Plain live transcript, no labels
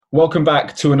Welcome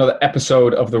back to another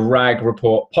episode of the RAG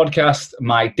Report podcast,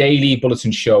 my daily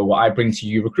bulletin show where I bring to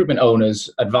you recruitment owners,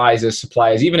 advisors,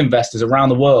 suppliers, even investors around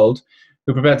the world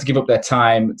who are prepared to give up their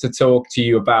time to talk to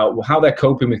you about how they're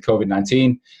coping with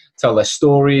COVID-19, tell their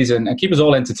stories, and keep us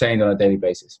all entertained on a daily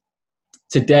basis.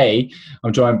 Today,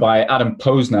 I'm joined by Adam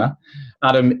Posner.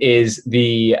 Adam is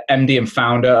the MD and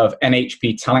founder of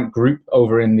NHP Talent Group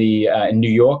over in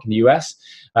New York, in the US.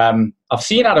 I've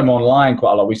seen Adam online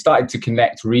quite a lot. We started to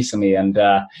connect recently, and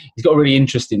he's got a really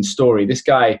interesting story. This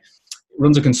guy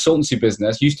runs a consultancy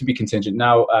business, used to be contingent,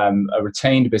 now a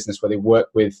retained business where they work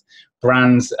with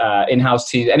brands, in-house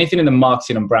teams, anything in the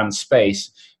marketing and brand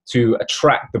space to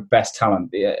attract the best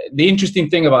talent. The interesting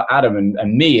thing about Adam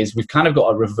and me is we've kind of got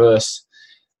a reverse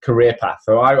career path.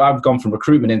 So I've gone from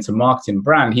recruitment into marketing and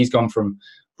brand. He's gone from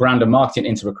brand and marketing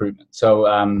into recruitment. So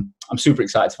I'm super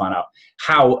excited to find out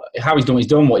how he's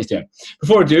doing what he's doing.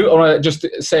 Before I do, I want to just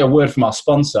say a word from our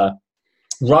sponsor.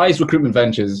 Rise Recruitment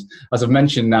Ventures, as I've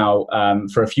mentioned now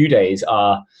for a few days,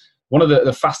 are one of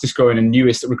the fastest growing and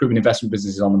newest recruitment investment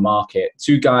businesses on the market.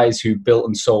 Two guys who built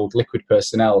and sold Liquid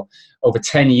Personnel over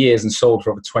 10 years and sold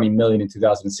for over 20 million in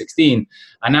 2016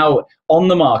 are now on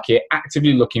the market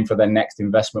actively looking for their next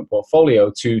investment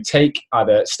portfolio to take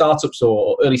either startups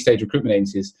or early stage recruitment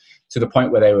agencies to the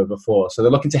point where they were before. So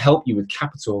they're looking to help you with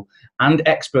capital and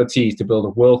expertise to build a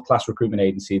world-class recruitment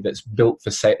agency that's built for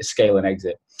scale and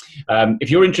exit. If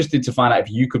you're interested to find out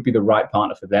if you could be the right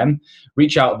partner for them,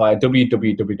 reach out via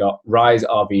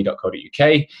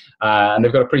www.riserv.co.uk, and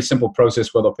they've got a pretty simple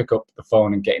process where they'll pick up the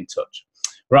phone and get in touch.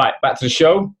 Right, back to the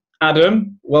show.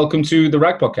 Adam, welcome to the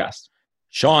RAG podcast.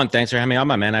 Sean, thanks for having me on,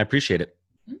 my man. I appreciate it.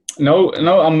 No,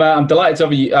 I'm delighted to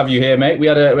have you here, mate. We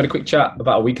had a quick chat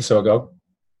about a week or so ago.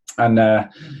 And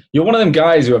you're one of them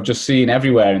guys who I've just seen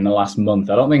everywhere in the last month.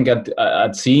 I don't think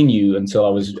I'd seen you until I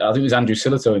think it was Andrew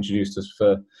Silito introduced us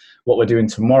for what we're doing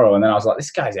tomorrow. And then I was like,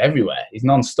 this guy's everywhere. He's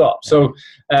nonstop. So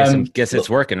guess it's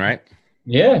working, right?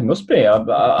 Yeah, it must be.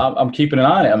 I'm keeping an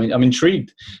eye on it. I'm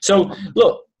intrigued. So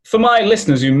look, for my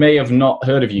listeners who may have not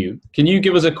heard of you, can you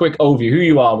give us a quick overview, who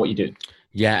you are, what you do?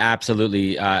 Yeah,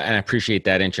 absolutely. And I appreciate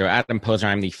that intro. Adam Posner,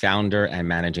 I'm the founder and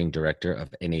managing director of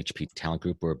NHP Talent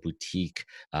Group. We're a boutique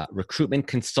recruitment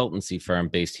consultancy firm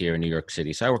based here in New York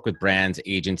City. So I work with brands,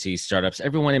 agencies, startups,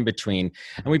 everyone in between.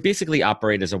 And we basically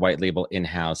operate as a white label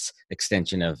in-house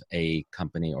extension of a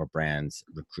company or brand's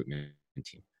recruitment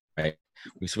team, right?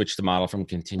 We switched the model from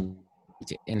contingent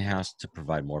to in-house to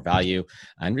provide more value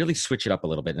and really switch it up a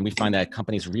little bit. And we find that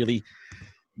companies really,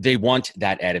 they want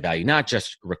that added value, not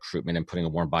just recruitment and putting a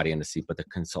warm body in the seat, but the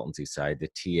consultancy side, the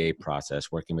TA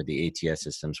process, working with the ATS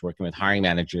systems, working with hiring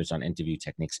managers on interview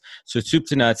techniques. So soup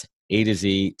to nuts, A to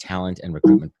Z, talent and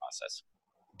recruitment process.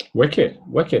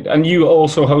 Wicked. And you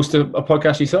also host a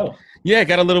podcast yourself? Yeah, I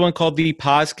got a little one called the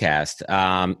Poscast.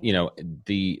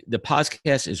 The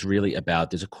Poscast is really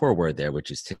about, there's a core word there, which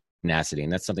is tenacity.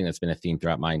 And that's something that's been a theme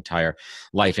throughout my entire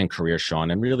life and career,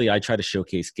 Sean. And really, I try to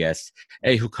showcase guests,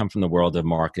 who come from the world of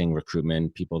marketing,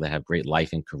 recruitment, people that have great life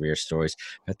and career stories.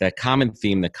 But that common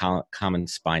theme, the common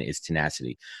spine is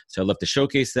tenacity. So I love to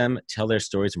showcase them, tell their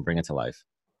stories, and bring it to life.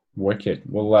 Wicked.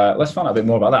 Well, let's find out a bit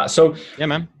more about that. So, yeah,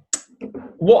 man.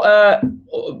 What I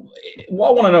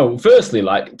want to know, firstly,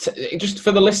 just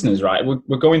for the listeners, right?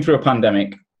 We're going through a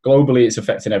pandemic. Globally, it's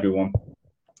affecting everyone.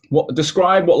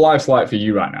 Describe what life's like for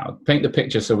you right now. Paint the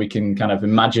picture so we can kind of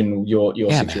imagine your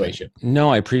situation. Man. No,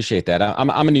 I appreciate that. I'm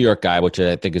a New York guy, which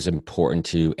I think is important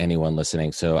to anyone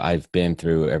listening. So I've been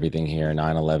through everything here,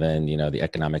 9/11, the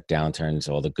economic downturns,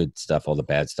 all the good stuff, all the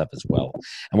bad stuff as well.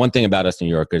 And one thing about us New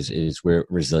Yorkers is we're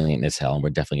resilient as hell, and we're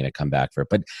definitely going to come back for it.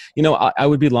 But, I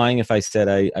would be lying if I said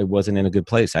I wasn't in a good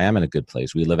place. I am in a good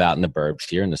place. We live out in the burbs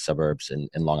here in the suburbs in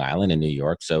Long Island in New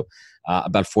York. So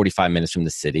about 45 minutes from the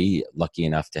city, lucky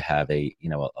enough to have a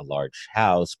large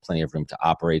house, plenty of room to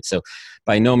operate. So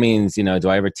by no means, do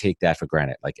I ever take that for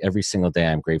granted. Like every single day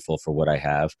I'm grateful for what I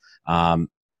have.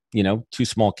 2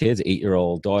 small kids,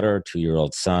 8-year-old daughter,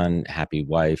 2-year-old son, happy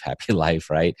wife, happy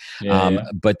life, right? Yeah.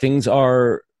 But things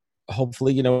are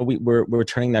hopefully, we're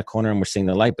turning that corner and we're seeing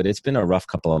the light, but it's been a rough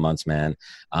couple of months, man.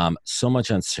 So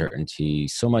much uncertainty,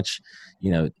 so much,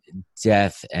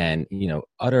 death and,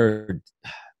 utter...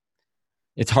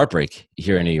 It's heartbreak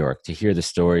here in New York to hear the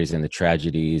stories and the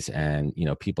tragedies and,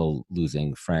 people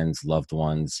losing friends, loved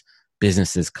ones,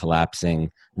 businesses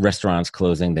collapsing, restaurants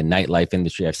closing, the nightlife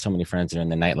industry. I have so many friends that are in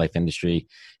the nightlife industry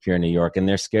here in New York, and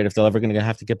they're scared if they're ever going to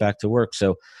have to get back to work.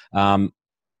 So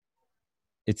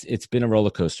it's been a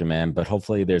roller coaster, man, but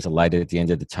hopefully there's a light at the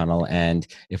end of the tunnel. And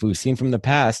if we've seen from the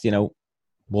past,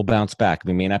 we'll bounce back.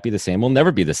 We may not be the same. We'll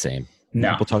never be the same.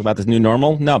 No. People talk about this new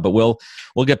normal. No, but we'll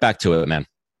get back to it, man.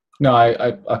 No,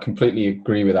 I completely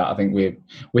agree with that. I think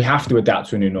we have to adapt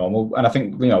to a new normal, and I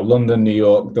think London, New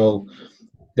York,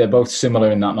 they're both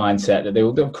similar in that mindset that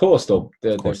of course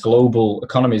they're global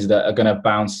economies that are going to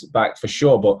bounce back for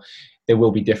sure, but they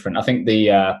will be different. I think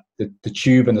the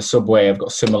tube and the subway have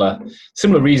got similar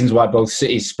reasons why both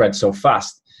cities spread so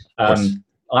fast.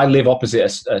 I live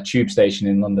opposite a tube station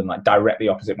in London, like directly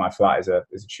opposite my flat is a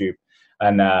tube,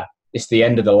 and it's the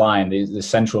end of the line, the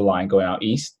central line going out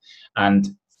east, and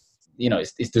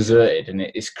it's deserted, and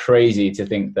it's crazy to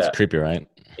think that. It's creepy, right?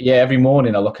 Yeah, every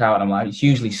morning I look out and I'm like, it's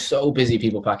usually so busy,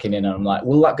 people packing in, and I'm like,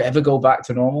 will that ever go back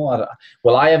to normal?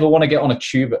 Will I ever want to get on a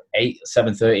tube at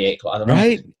 7:30, 8 o'clock? I don't know.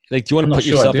 Right? Like, do you want to put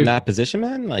yourself in that position,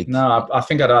 man? Like, no, I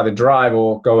think I'd either drive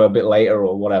or go a bit later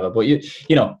or whatever. But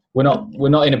we're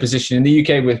not in a position in the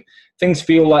UK where things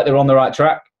feel like they're on the right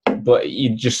track, but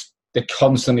they're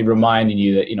constantly reminding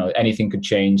you that anything could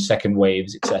change, second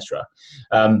waves, etc.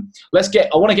 I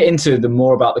want to get into the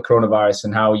more about the coronavirus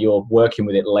and how you're working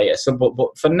with it later. So,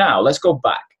 but for now, let's go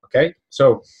back. Okay,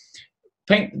 so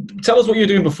tell us what you're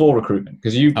doing before recruitment,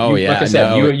 because like I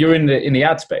said, you're in the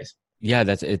ad space. Yeah,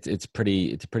 it's a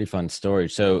pretty fun story.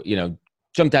 So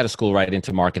jumped out of school right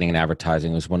into marketing and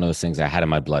advertising. It was one of those things I had in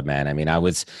my blood, man. I mean, I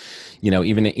was,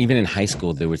 even in high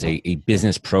school, there was a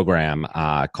business program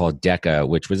called DECA,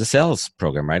 which was a sales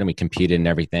program, right? And we competed in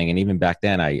everything. And even back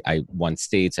then, I won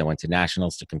states. I went to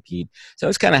nationals to compete. So I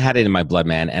was kind of had it in my blood,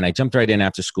 man. And I jumped right in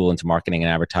after school into marketing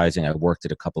and advertising. I worked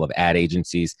at a couple of ad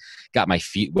agencies, got my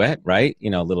feet wet, right?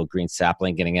 A little green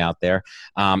sapling getting out there.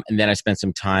 And then I spent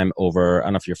some time over, I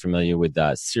don't know if you're familiar with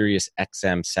Sirius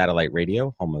XM satellite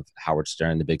radio, home of Howard Stern,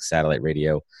 the big satellite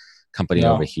radio company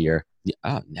over here.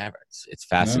 Oh, never. It's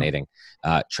fascinating.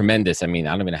 No. Tremendous. I mean,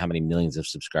 I don't even know how many millions of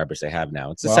subscribers they have now.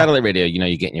 It's a satellite radio,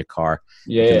 you get in your car,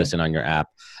 you can listen on your app.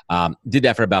 Did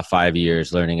that for about 5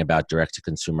 years, learning about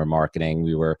direct-to-consumer marketing.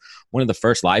 We were one of the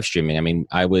first live streaming. I mean,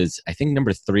 I think,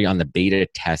 number 3 on the beta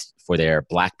test for their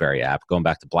BlackBerry app, going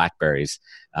back to BlackBerries.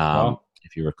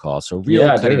 If you recall. So real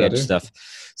cutting edge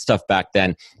stuff back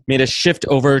then. Made a shift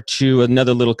over to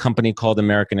another little company called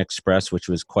American Express, which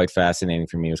was quite fascinating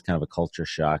for me. It was kind of a culture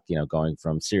shock, going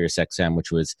from Sirius XM,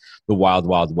 which was the wild,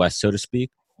 wild west, so to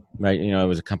speak. Right. It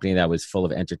was a company that was full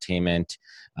of entertainment,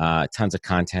 tons of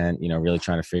content, really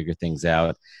trying to figure things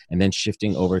out. And then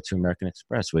shifting over to American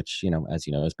Express, which, as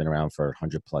you know, has been around for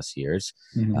 100 plus years,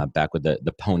 back with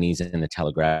the ponies and the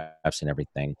telegraphs and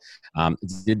everything.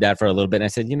 Did that for a little bit. And I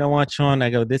said, you know what, Sean, I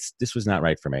go, this was not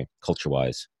right for me culture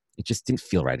wise. It just didn't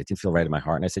feel right. It didn't feel right in my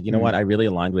heart. And I said, you know what, I really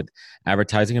aligned with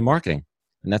advertising and marketing.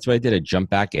 And that's what I did. I jumped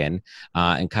back in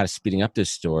and kind of speeding up this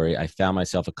story. I found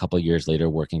myself a couple of years later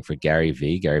working for Gary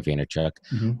Vaynerchuk,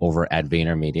 over at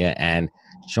VaynerMedia. And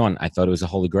Sean, I thought it was a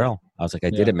holy grail. I was like, I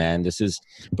did it, man. This is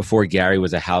before Gary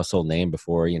was a household name,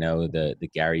 before, the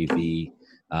Gary V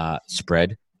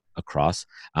spread across.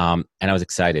 And I was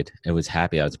excited. I was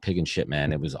happy. I was a pig in shit,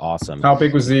 man. It was awesome. How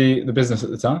big was the business at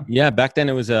the time? Yeah, back then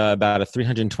it was about a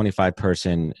 325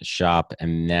 person shop.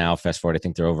 And now fast forward, I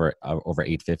think they're over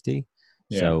 850.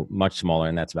 So much smaller,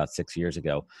 and that's about 6 years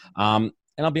ago. And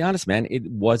I'll be honest, man,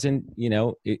 it wasn't,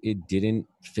 it didn't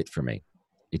fit for me.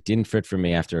 It didn't fit for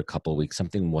me after a couple of weeks.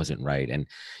 Something wasn't right. And,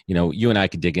 you and I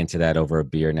could dig into that over a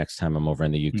beer next time I'm over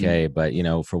in the UK. But,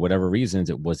 for whatever reasons,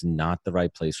 it was not the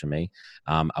right place for me.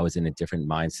 I was in a different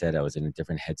mindset. I was in a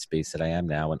different headspace that I am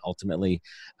now. And ultimately,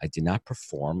 I did not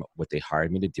perform what they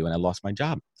hired me to do. And I lost my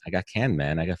job. I got canned,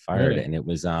 man. I got fired. Really? And it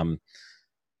was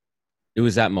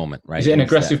that moment, right? Is it an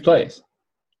aggressive place?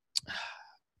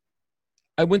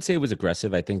 I wouldn't say it was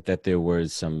aggressive. I think that there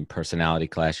was some personality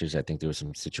clashes. I think there were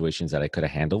some situations that I could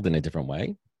have handled in a different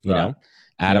way. You know,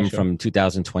 Adam from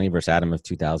 2020 versus Adam of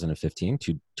 2015,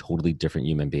 two totally different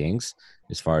human beings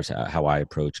as far as how I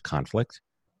approach conflict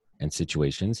and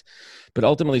situations. But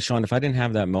ultimately, Sean, if I didn't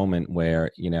have that moment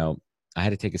where, I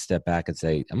had to take a step back and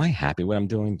say, am I happy what I'm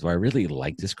doing? Do I really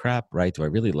like this crap, right? Do I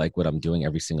really like what I'm doing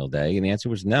every single day? And the answer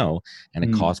was no. And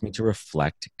it caused me to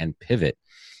reflect and pivot.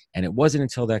 And it wasn't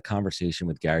until that conversation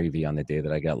with Gary Vee on the day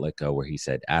that I got let go where he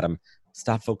said, Adam,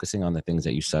 stop focusing on the things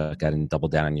that you suck at and double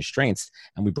down on your strengths.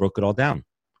 And we broke it all down.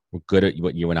 We're good at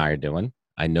what you and I are doing.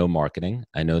 I know marketing.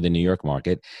 I know the New York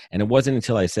market. And it wasn't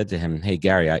until I said to him, hey,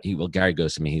 Gary, Gary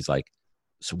goes to me. He's like,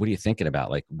 so what are you thinking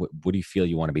about? Like, what do you feel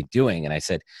you want to be doing? And I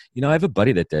said, I have a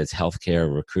buddy that does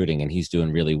healthcare recruiting and he's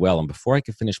doing really well. And before I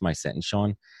could finish my sentence,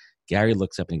 Sean, Gary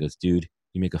looks up and he goes, dude,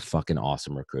 you make a fucking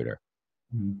awesome recruiter.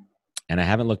 And I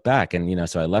haven't looked back. And,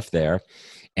 so I left there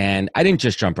and I didn't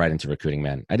just jump right into recruiting,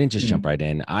 man. I didn't just jump right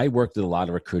in. I worked with a lot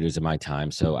of recruiters in my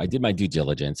time. So I did my due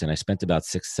diligence and I spent about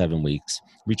 6-7 weeks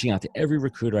reaching out to every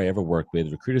recruiter I ever worked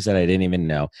with, recruiters that I didn't even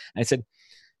know. And I said,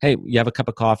 Hey, you have a cup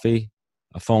of coffee,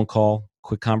 a phone call,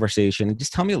 quick conversation, and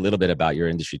just tell me a little bit about your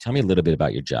industry. Tell me a little bit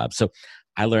about your job. So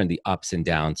I learned the ups and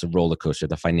downs, the roller coaster,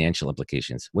 the financial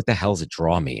implications. What the hell does a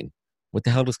draw mean? What the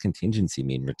hell does contingency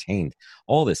mean? Retained,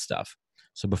 all this stuff.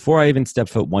 So before I even stepped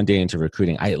foot one day into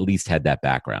recruiting, I at least had that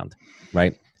background,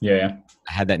 right? Yeah.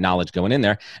 I had that knowledge going in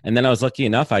there. And then I was lucky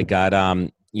enough, I got,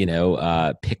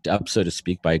 picked up, so to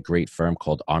speak, by a great firm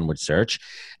called Onward Search.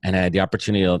 And I had the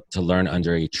opportunity to learn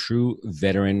under a true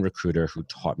veteran recruiter who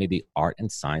taught me the art and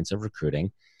science of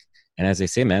recruiting. And as they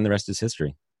say, man, the rest is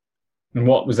history. And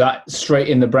what was that? Straight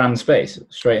in the brand space,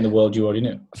 straight in the world you already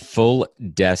knew? Full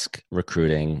desk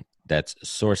recruiting. That's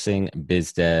sourcing,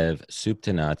 biz dev, soup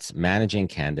to nuts, managing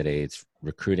candidates,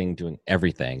 recruiting, doing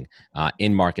everything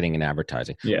in marketing and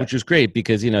advertising, which was great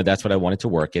because, that's what I wanted to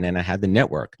work in. And I had the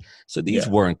network. So these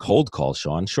weren't cold calls,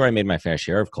 Sean. Sure, I made my fair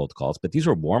share of cold calls, but these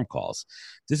were warm calls.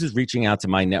 This is reaching out to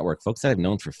my network, folks that I've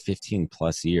known for 15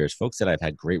 plus years, folks that I've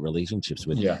had great relationships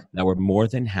with that were more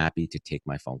than happy to take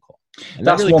my phone call. And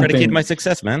that really predicated my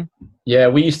success, man. Yeah,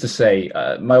 we used to say,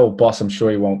 my old boss, I'm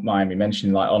sure he won't mind me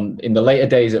mentioning, in the later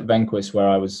days at Venquis, where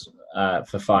I was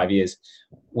for 5 years,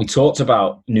 we talked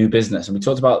about new business, and we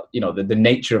talked about, the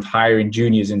nature of hiring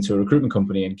juniors into a recruitment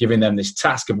company and giving them this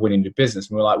task of winning new business.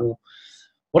 And we were like, well,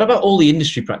 what about all the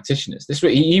industry practitioners? This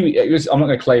was, I'm not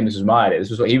going to claim this was my idea. This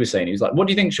was what he was saying. He was like, what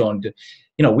do you think, Sean?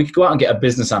 We could go out and get a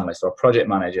business analyst or a project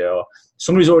manager or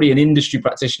somebody who's already an industry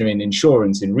practitioner in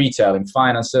insurance, in retail, in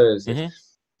finance services.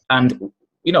 And,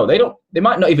 they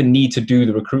might not even need to do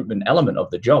the recruitment element of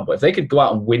the job, but if they could go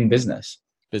out and win business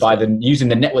by using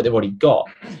the network they've already got,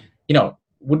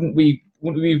 wouldn't we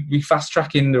be fast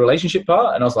tracking the relationship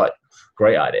part? And I was like,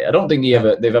 great idea. I don't think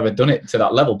they've ever done it to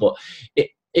that level, but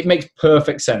it makes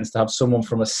perfect sense to have someone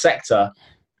from a sector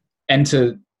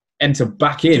enter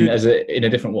back in in a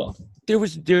different world.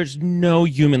 There's no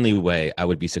humanly way I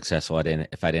would be successful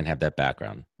if I didn't have that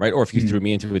background, right? Or if you threw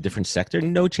me into a different sector,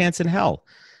 no chance in hell,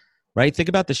 right? Think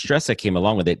about the stress that came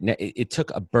along with it. It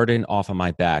took a burden off of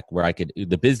my back where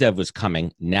the biz dev was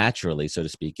coming naturally, so to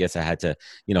speak. Yes, I had to,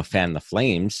 fan the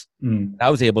flames. I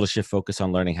was able to shift focus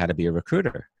on learning how to be a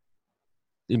recruiter.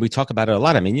 We talk about it a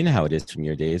lot. I mean, you know how it is from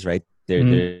your days, right?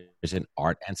 There's an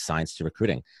art and science to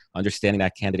recruiting, understanding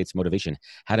that candidate's motivation,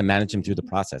 how to manage them through the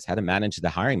process, how to manage the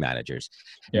hiring managers.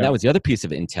 And that was the other piece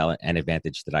of intel and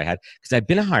advantage that I had because I've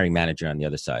been a hiring manager on the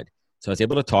other side. So I was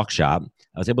able to talk shop.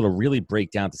 I was able to really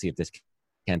break down to see if this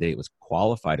candidate was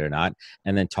qualified or not,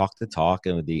 and then talk the talk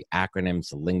and with the acronyms,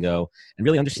 the lingo, and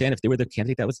really understand if they were the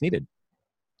candidate that was needed.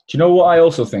 Do you know what I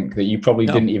also think that you probably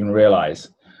didn't even realize?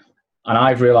 And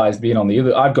I've realized being on the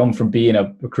other, I've gone from being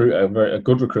a recruiter, a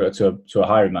good recruiter, to a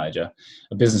hiring manager,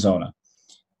 a business owner.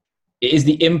 It is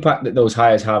the impact that those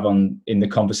hires have in the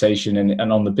conversation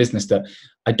and on the business that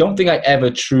I don't think I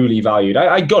ever truly valued.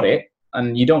 I got it,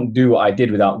 and you don't do what I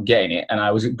did without getting it. And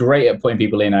I was great at putting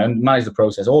people in. I managed the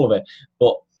process, all of it.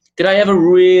 But did I ever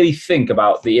really think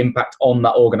about the impact on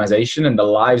that organization and the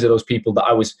lives of those people that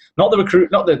I was, not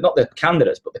the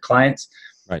candidates, but the clients?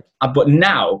 Right. But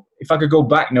now, if I could go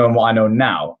back knowing what I know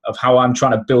now of how I'm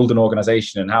trying to build an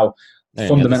organization and how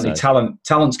fundamentally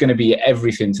talent's going to be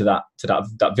everything to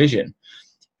that vision.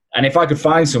 And if I could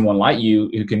find someone like you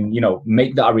who can,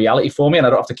 make that a reality for me, and I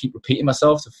don't have to keep repeating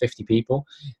myself to 50 people,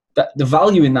 that the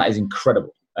value in that is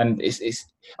incredible. And it's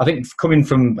I think coming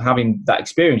from having that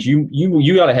experience,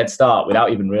 you got a head start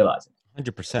without even realizing.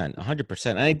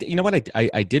 100%. And you know what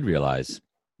I did realize.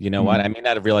 You know what? I may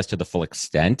not have realized to the full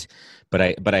extent, but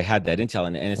I had that intel,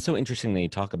 and it's so interesting that you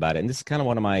talk about it. And this is kind of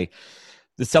one of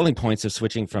the selling points of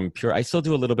switching from pure. I still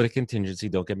do a little bit of contingency.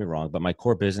 Don't get me wrong, but my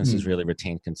core business is really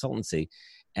retained consultancy.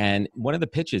 And one of the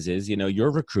pitches is,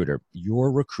 your recruiter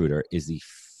is the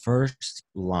first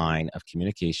line of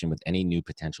communication with any new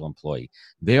potential employee.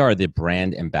 They are the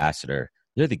brand ambassador.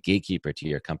 They're the gatekeeper to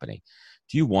your company.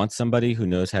 Do you want somebody who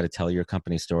knows how to tell your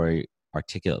company story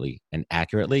articulately and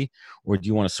accurately, or do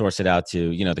you want to source it out to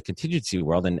the contingency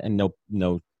world? And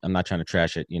no, I'm not trying to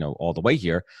trash it all the way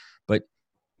here, but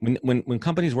when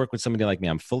companies work with somebody like me,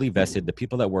 I'm fully vested. The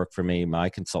people that work for me, my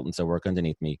consultants that work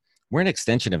underneath me, we're an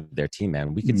extension of their team,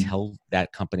 man. We can tell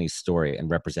that company's story and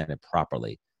represent it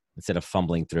properly instead of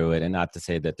fumbling through it. And not to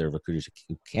say that there are recruiters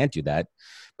who can't do that,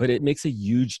 but it makes a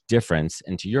huge difference.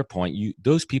 And to your point,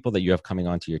 those people that you have coming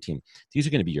onto your team, these are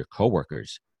going to be your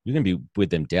coworkers. You're going to be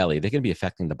with them daily. They're going to be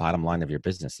affecting the bottom line of your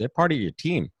business. They're part of your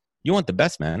team. You want the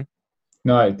best, man.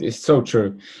 No, it's so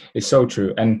true. It's so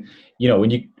true. And,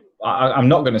 I'm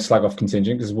not going to slag off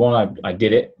contingent because one, I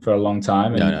did it for a long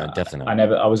time, and No, definitely.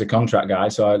 I was a contract guy,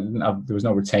 so there was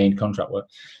no retained contract work.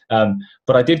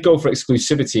 But I did go for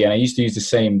exclusivity, and I used to use the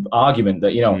same argument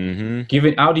that,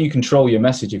 how do you control your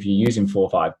message if you're using 4 or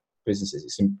 5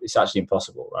 businesses? It's actually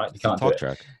impossible, right? You can't do it.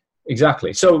 Track.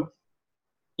 Exactly. So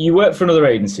you worked for another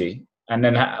agency. And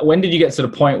then when did you get to the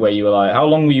point where you were like, how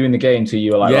long were you in the game till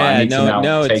you were like, right, I need to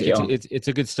now take it on? It's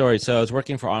a good story. So I was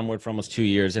working for Onward for almost 2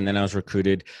 years, and then I was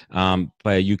recruited by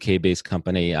a UK-based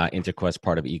company, Interquest,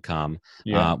 part of Ecom,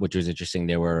 which was interesting.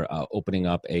 They were opening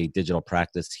up a digital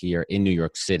practice here in New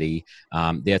York City.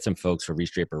 They had some folks for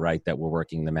Reach Draper Wright that were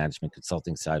working the management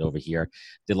consulting side over here.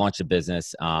 They launched a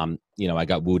business. I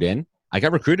got wooed in. I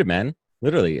got recruited, man.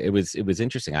 Literally, it was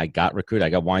interesting. I got recruited. I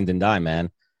got wined and dined, man.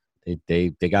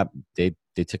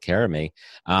 They took care of me.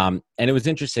 And it was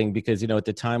interesting because, at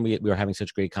the time we were having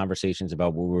such great conversations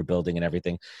about what we were building and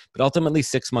everything. But ultimately,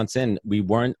 6 months in, we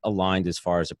weren't aligned as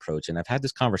far as approach. And I've had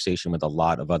this conversation with a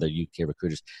lot of other UK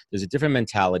recruiters. There's a different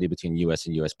mentality between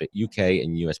UK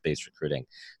and US based recruiting.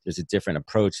 There's a different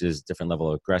approach. There's a different level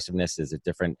of aggressiveness. There's a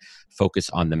different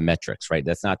focus on the metrics, right?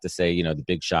 That's not to say, the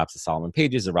big shops, the Solomon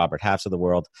Pages, the Robert Halfs of the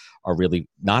world are really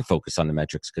not focused on the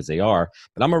metrics, because they are.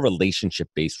 But I'm a relationship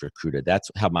based recruiter. That's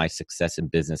how my success in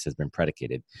business has been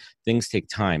predicated. Things take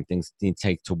time. Things need to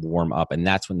take to warm up, and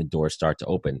that's when the doors start to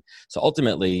open. So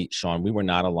ultimately, Sean, we were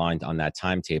not aligned on that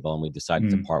timetable, and we decided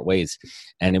to part ways.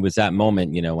 And it was that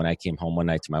moment, when I came home one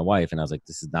night to my wife, and I was like,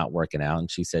 this is not working out.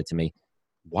 And she said to me,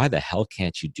 why the hell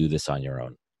can't you do this on your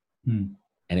own?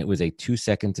 And it was a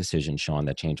 2-second decision, Sean,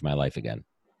 that changed my life again,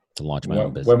 to launch my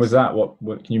own business. When was that? What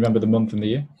can you remember the month and the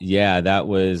year? Yeah, that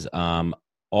was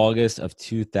August of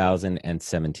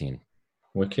 2017.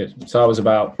 Wicked. So I was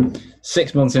about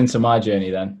 6 months into my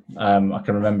journey then. I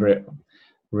can remember it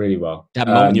really well. That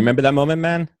moment, you remember that moment,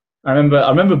 man? I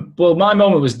remember. Well, my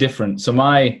moment was different. So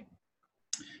me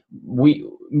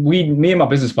and my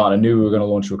business partner knew we were going to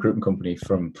launch a recruitment company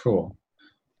from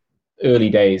early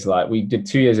days. Like, we did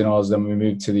 2 years in Oz, then we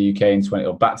moved to the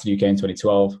UK back to the UK in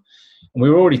 2012. And we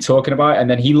were already talking about it. And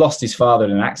then he lost his father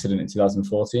in an accident in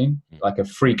 2014, like a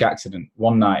freak accident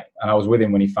one night. And I was with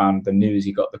him when he found the news.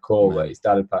 He got the call that his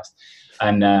dad had passed.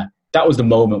 And that was the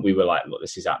moment we were like, look,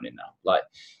 this is happening now. Like,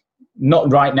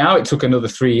 not right now. It took another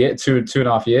 3 years, two and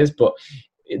a half years. But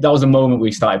that was the moment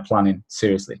we started planning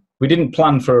seriously. We didn't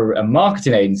plan for a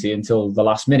marketing agency until the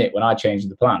last minute when I changed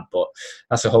the plan. But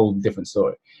that's a whole different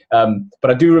story. But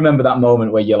I do remember that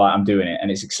moment where you're like, I'm doing it,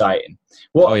 and it's exciting.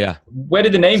 Oh, yeah. Where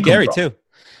did the name come from? Too.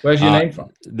 Where's your name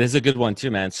from? This is a good one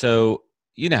too, man. So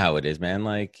you know how it is, man.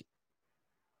 Like,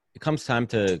 it comes time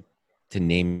to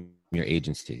name your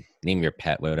agency, name your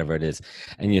pet, whatever it is.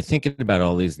 And you're thinking about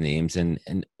all these names,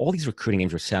 and all these recruiting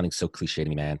names were sounding so cliche to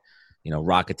me, man.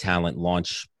 Rocket Talent,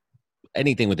 Launch,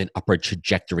 anything with an upward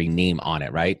trajectory name on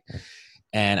it, right?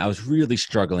 And I was really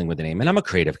struggling with the name. And I'm a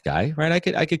creative guy, right?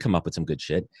 I could come up with some good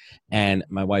shit. And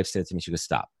my wife said to me, she goes,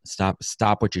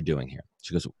 stop what you're doing here.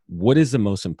 She goes, what is the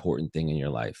most important thing in your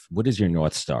life? What is your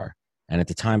North Star? And at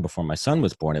the time before my son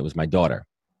was born, it was my daughter.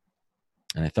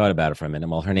 And I thought about it for a minute.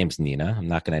 Well, her name's Nina. I'm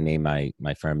not going to name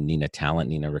my firm Nina Talent,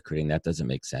 Nina Recruiting. That doesn't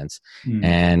make sense.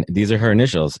 And these are her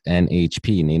initials,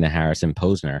 NHP, Nina Harrison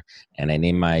Posner. And I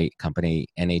named my company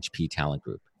NHP Talent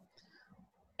Group.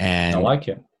 And I like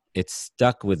it. It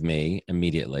stuck with me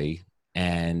immediately.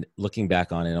 And looking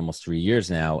back on it almost 3 years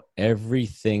now,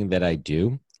 everything that I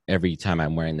do, every time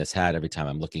I'm wearing this hat, every time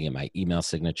I'm looking at my email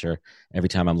signature, every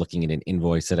time I'm looking at an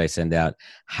invoice that I send out,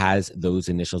 has those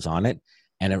initials on it.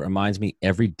 And it reminds me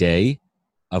every day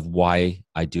of why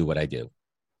I do what I do.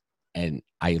 And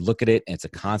I look at it, and it's a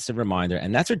constant reminder.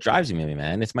 And that's what drives me,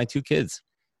 man. It's my 2 kids.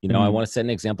 I want to set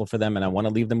an example for them, and I want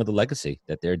to leave them with a legacy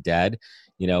that their dad,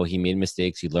 he made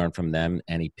mistakes, he learned from them,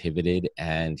 and he pivoted,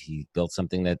 and he built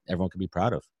something that everyone could be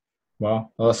proud of. Wow.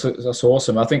 Well, that's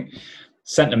awesome. I think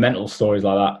sentimental stories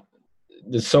like that,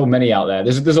 there's so many out there.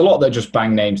 There's a lot that just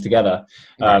bang names together.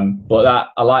 But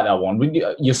I like that one.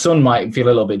 Your son might feel a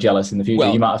little bit jealous in the future.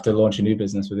 Well, you might have to launch a new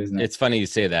business with his name. It's funny you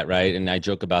say that, right? And I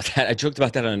joke about that. I joked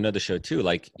about that on another show too.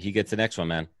 Like, he gets the next one,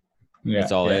 man. Yeah,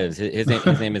 that's all it is. His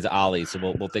name is Ali, so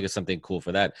we'll think of something cool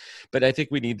for that. But I think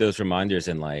we need those reminders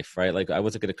in life, right? Like, I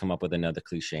wasn't going to come up with another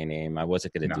cliche name. I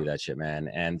wasn't going to do that shit, man.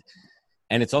 And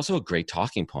it's also a great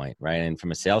talking point, right? And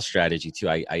from a sales strategy too,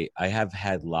 I have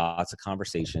had lots of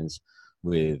conversations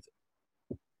with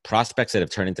prospects that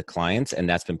have turned into clients, and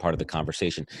that's been part of the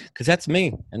conversation, because that's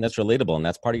me, and that's relatable, and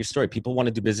that's part of your story. People want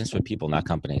to do business with people, not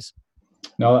companies.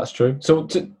 No, that's true. So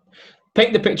to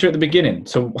paint the picture at the beginning.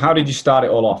 So how did you start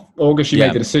it all off? August, you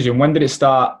made the decision. When did it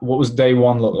start? What was day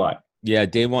one look like? Yeah,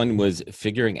 day one was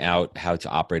figuring out how to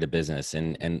operate a business,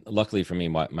 and luckily for me,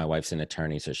 my wife's an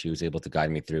attorney, so she was able to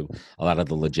guide me through a lot of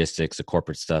the logistics, the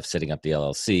corporate stuff, setting up the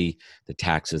LLC, the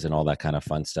taxes, and all that kind of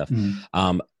fun stuff.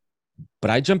 Mm.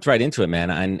 But I jumped right into it,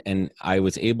 man, and I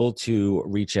was able to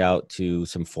reach out to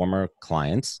some former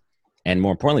clients, and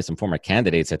more importantly, some former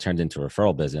candidates that turned into a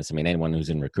referral business. I mean, anyone who's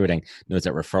in recruiting knows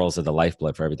that referrals are the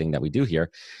lifeblood for everything that we do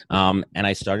here. And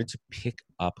I started to pick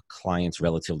up clients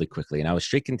relatively quickly, and I was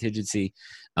straight contingency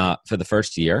for the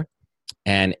first year.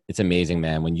 And it's amazing,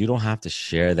 man. When you don't have to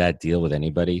share that deal with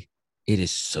anybody, it is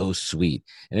so sweet,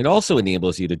 and it also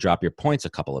enables you to drop your points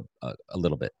a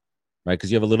little bit. Right,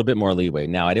 because you have a little bit more leeway.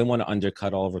 Now, I didn't want to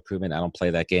undercut all of recruitment. I don't play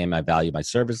that game. I value my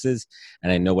services,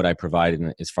 and I know what I provide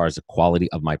as far as the quality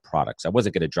of my products. I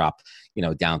wasn't going to drop,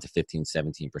 down to 15,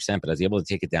 17%, but I was able to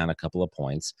take it down a couple of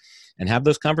points and have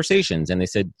those conversations. And they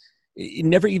said, it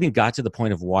never even got to the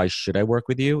point of why should I work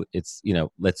with you? It's,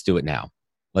 let's do it now.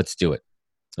 Let's do it.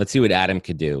 Let's see what Adam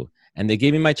could do. And they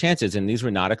gave me my chances, and these were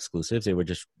not exclusives. They were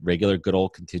just regular, good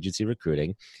old contingency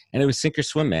recruiting. And it was sink or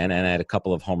swim, man. And I had a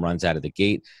couple of home runs out of the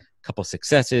gate, couple of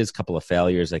successes, couple of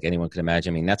failures, like anyone could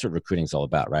imagine. I mean, that's what recruiting is all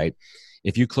about, right?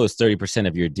 If you close 30%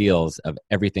 of your deals of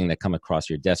everything that come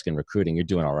across your desk in recruiting, you're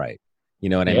doing all right. You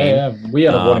know what I mean? Yeah, we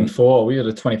had a 1 in 4. We had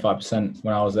a 25%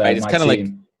 when I was there. Right? It's kind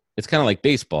of like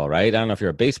baseball, right? I don't know if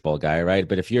you're a baseball guy, right?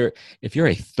 But if you're a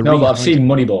 300, no, but I've seen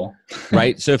Moneyball,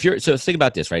 right? So think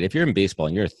about this, right? If you're in baseball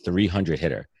and you're a 300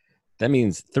 hitter, that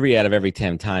means 3 out of every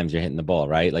 10 times you're hitting the ball,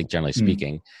 right? Like generally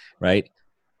speaking, right?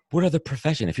 What other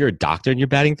profession? If you're a doctor and you're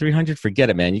batting 300, forget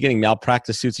it, man. You're getting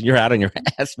malpractice suits and you're out on your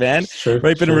ass, man. Sure,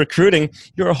 right? But in recruiting,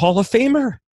 you're a Hall of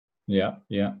Famer. Yeah.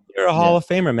 You're a Hall of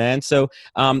Famer, man. So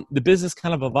the business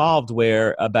kind of evolved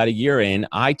where about a year in,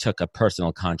 I took a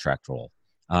personal contract role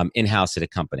in-house at a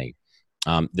company.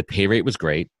 The pay rate was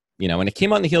great, and it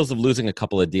came on the heels of losing a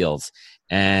couple of deals.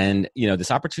 And, this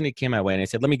opportunity came my way and I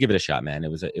said, let me give it a shot, man. It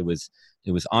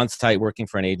was on site working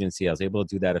for an agency. I was able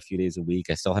to do that a few days a week.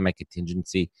 I still had my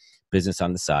contingency business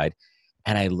on the side.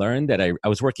 And I learned that I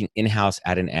was working in-house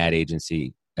at an ad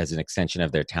agency as an extension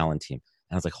of their talent team.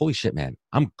 And I was like, holy shit, man,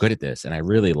 I'm good at this. And I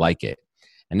really like it.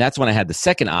 And that's when I had the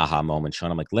second aha moment, Sean.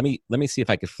 I'm like, let me see if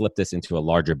I could flip this into a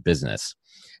larger business.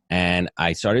 And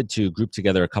I started to group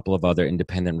together a couple of other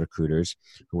independent recruiters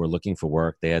who were looking for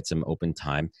work. They had some open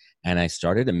time. And I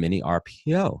started a mini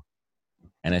RPO.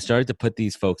 And I started to put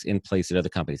these folks in place at other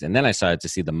companies. And then I started to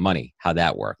see the money, how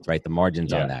that worked, right? The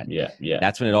margins on that. Yeah.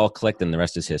 That's when it all clicked, and the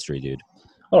rest is history, dude.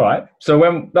 All right. So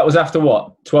when that was after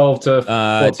what? 12 to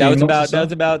 14 months? That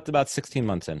was about 16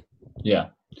 months in. Yeah.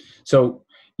 So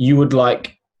you would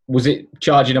was it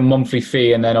charging a monthly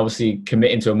fee and then obviously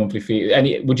committing to a monthly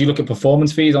fee? Would you look at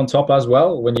performance fees on top as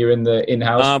well when you're in the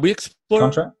in-house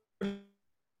contract?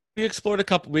 We explored a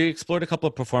couple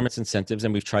of performance incentives,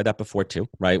 and we've tried that before too,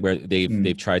 right? Where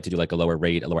they've tried to do like a lower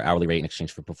hourly rate in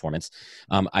exchange for performance.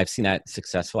 I've seen that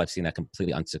successful. I've seen that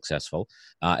completely unsuccessful.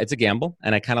 It's a gamble,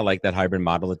 and I kind of like that hybrid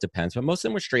model. It depends, but most of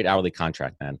them were straight hourly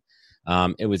contract, man.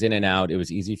 It was in and out. It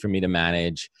was easy for me to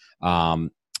manage.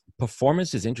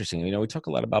 Performance is interesting. We talk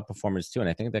a lot about performance too, and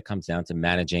I think that comes down to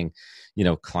managing,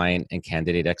 client and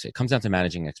candidate. It comes down to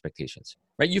managing expectations,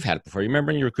 right? You've had it before. You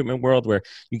remember in your recruitment world where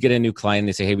you get a new client and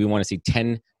they say, hey, we want to see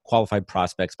 10 qualified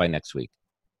prospects by next week.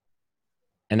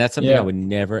 And that's something I would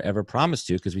never, ever promise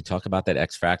to, because we talk about that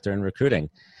X factor in recruiting.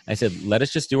 I said, let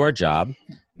us just do our job.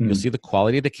 You'll see the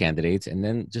quality of the candidates, and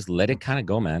then just let it kind of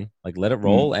go, man. Like, let it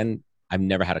roll. And I've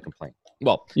never had a complaint.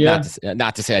 Well,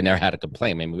 not to say I never had a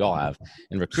complaint. I mean, we all have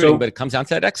in recruiting, but it comes down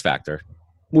to that X factor.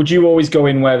 Would you always go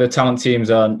in where the talent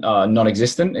teams are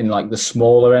non-existent, in like the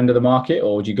smaller end of the market,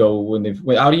 or would you go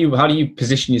how do you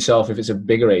position yourself if it's a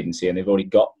bigger agency and they've already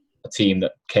got a team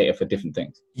that cater for different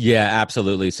things? Yeah,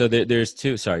 absolutely. So there's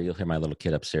two. Sorry, you'll hear my little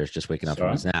kid upstairs just waking up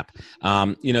from his nap.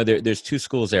 There's two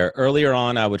schools there. Earlier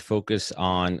on, I would focus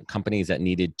on companies that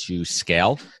needed to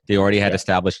scale. They already had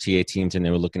established TA teams and they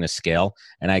were looking to scale.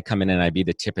 And I come in and I'd be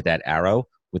the tip of that arrow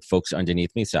with folks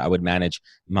underneath me. So I would manage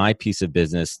my piece of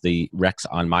business, the recs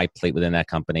on my plate within that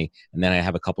company. And then I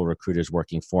have a couple of recruiters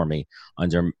working for me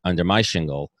under my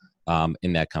shingle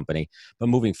in that company. But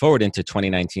moving forward into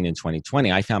 2019 and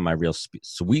 2020, I found my real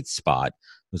sweet spot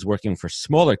was working for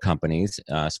smaller companies,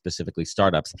 specifically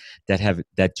startups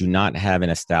that do not have an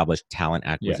established talent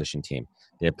acquisition team.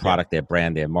 They have product, they have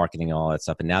brand, they have marketing, and all that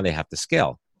stuff, and now they have to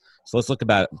scale. So let's talk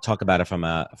about it from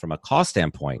a cost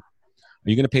standpoint. Are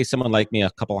you going to pay someone like me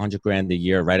a couple $100,000 a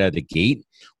year right out of the gate,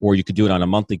 or you could do it on a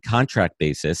monthly contract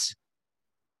basis,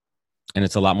 and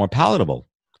it's a lot more palatable,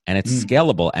 and it's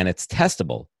scalable, and it's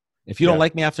testable. If you don't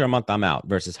like me after a month, I'm out,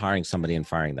 versus hiring somebody and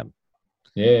firing them.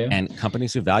 Yeah. And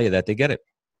companies who value that, they get it.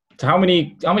 So how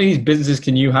many of these businesses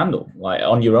can you handle like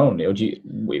on your own? Or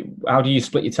how do you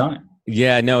split your time?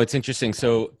 Yeah, no, it's interesting.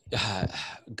 So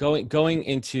going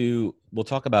into, we'll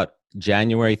talk about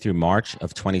January through March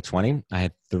of 2020. I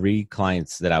had 3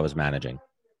 clients that I was managing,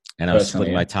 and I was Personally,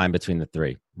 splitting yeah. my time between the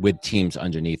 3 with teams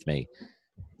underneath me.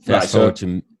 Right. Fast forward So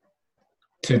to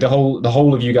to the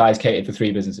whole of you guys catered for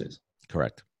 3 businesses.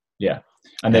 correct, Yeah.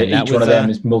 And and that each one was of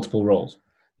them is multiple roles.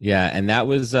 yeah, and that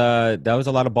was a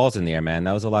lot of balls in the air, man.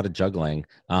 That was a lot of juggling.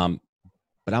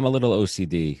 But I'm a little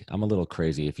OCD. I'm a little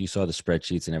crazy. If you saw the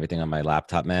spreadsheets and everything on my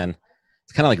laptop, man,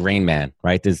 it's kind of like Rain Man,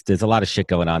 right? There's a lot of shit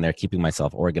going on there, keeping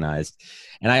myself organized.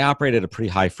 And I operate at a pretty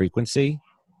high frequency,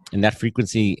 and that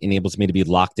frequency enables me to be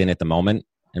locked in at the moment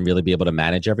and really be able to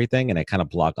manage everything. And I kind of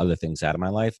block other things out of my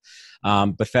life.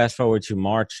 But fast forward to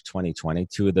March 2020,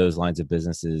 2 of those lines of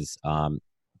businesses,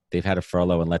 they've had to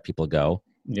furlough and let people go,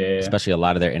 Yeah. especially a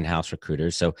lot of their in-house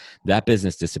recruiters. So that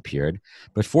business disappeared.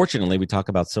 But fortunately, we talk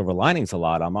about silver linings a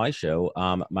lot on my show.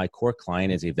 My core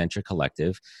client is a venture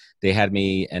collective. They had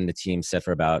me and the team set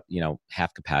for about,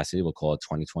 half capacity. We'll call it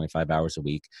 20, 25 hours a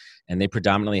week. And they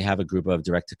predominantly have a group of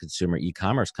direct-to-consumer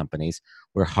e-commerce companies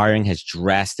where hiring has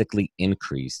drastically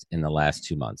increased in the last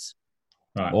 2 months.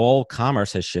 Right. All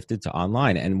commerce has shifted to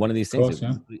online, and one of these things Course,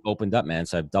 yeah. really opened up, man.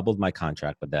 So I've doubled my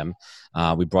contract with them.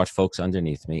 We brought folks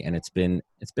underneath me, and it's been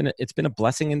a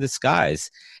blessing in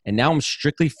disguise. And now I'm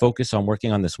strictly focused on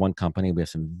working on this one company. We have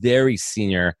some very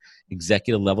senior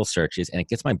executive level searches, and it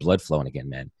gets my blood flowing again,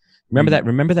 man.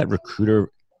 Remember that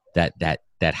recruiter,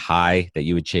 that high that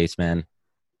you would chase, man.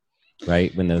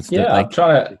 Right when those Yeah, like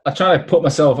I try to put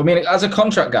myself. I mean, as a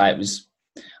contract guy,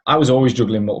 I was always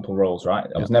juggling multiple roles, right? I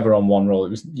yeah, was never on one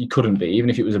role. You couldn't be, even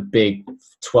if it was a big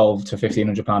 12 to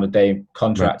 £1,500 a day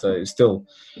contract. right. It was still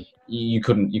you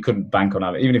couldn't bank on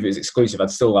it. Even if it was exclusive,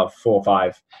 I'd still have 4 or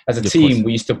 5. As a Of team, course,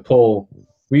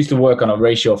 we used to work on a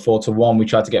ratio of 4 to 1. We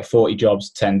tried to get 40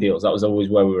 jobs, 10 deals. That was always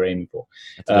where we were aiming for.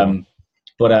 that's a good one.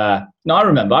 But no, I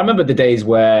remember the days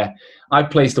where I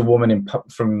placed a woman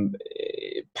from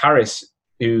Paris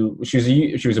who she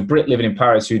was a Brit living in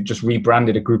Paris who just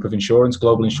rebranded a group of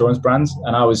global insurance brands,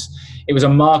 and it was a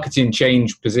marketing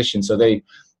change position. So they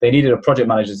needed a project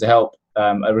manager to help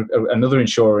another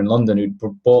insurer in London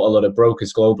who bought a lot of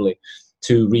brokers globally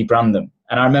to rebrand them.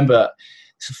 And I remember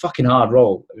it's a fucking hard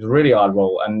role. It was a really hard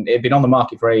role, and it had been on the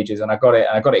market for ages. And I got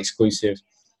it exclusive.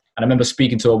 And I remember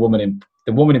speaking to the woman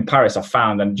in Paris I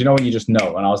found, and do you know when you just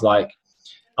know? And I was like,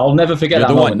 I'll never forget You're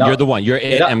that the moment. one. You're the one. You're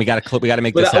it, and we got to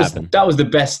make this happen. That was the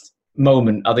best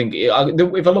moment. I think if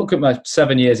I look at my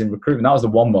 7 years in recruitment, that was the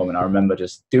one moment I remember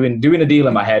just doing a deal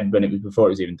in my head when it was before it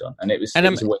was even done, and it was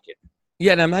wicked.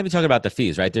 Yeah, and I'm not even talking about the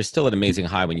fees, right? There's still an amazing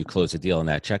high when you close a deal and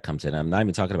that check comes in. I'm not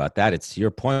even talking about that. It's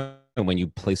your point when you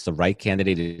place the right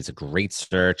candidate. It's a great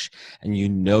search, and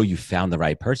you found the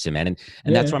right person, man.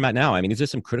 And that's where I'm at now. I mean, these are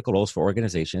some critical roles for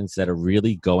organizations that are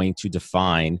really going to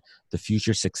define the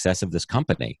future success of this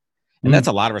company. And that's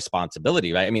a lot of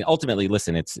responsibility, right? I mean, ultimately,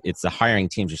 listen, it's the hiring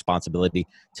team's responsibility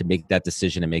to make that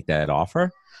decision and make that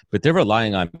offer, but they're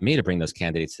relying on me to bring those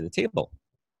candidates to the table.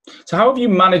 So how have you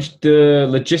managed the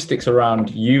logistics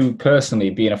around you personally,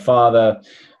 being a father,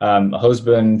 a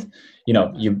husband?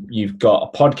 You've got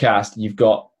a podcast,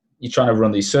 you're trying to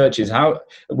run these searches. How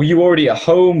were you already at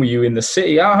home? Were you in the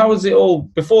city? How was it all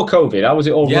before COVID? How was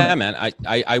it all running? Man,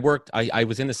 I worked. I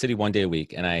was in the city 1 day a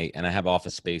week, and I have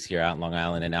office space here out in Long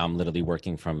Island, and now I'm literally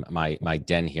working from my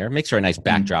den here. Makes for a nice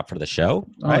backdrop for the show.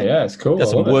 Right? Oh yeah, it's cool. We got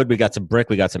some wood, we got some brick,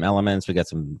 we got some elements, we got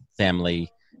some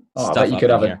family. I bet you could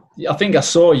have I think I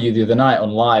saw you the other night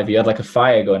on live. You had like a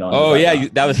fire going on. Oh yeah,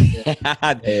 that was.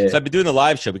 So I've been doing the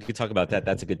live show. We could talk about that.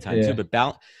 That's a good time too. But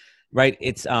right,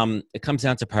 it comes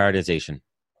down to prioritization.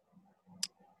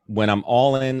 When I'm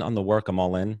all in on the work, I'm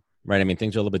all in. Right. I mean,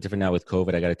 things are a little bit different now with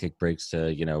COVID. I got to take breaks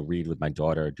to read with my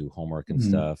daughter, do homework and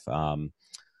stuff.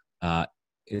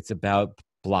 It's about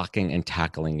blocking and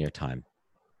tackling your time.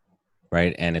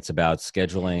 Right. And it's about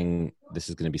scheduling. This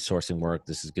is going to be sourcing work.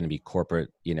 This is going to be corporate,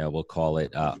 we'll call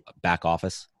it back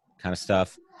office kind of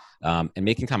stuff. And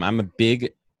making time. I'm a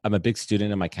big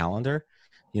student of my calendar,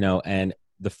 and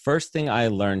the first thing I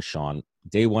learned, Sean,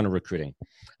 day one of recruiting,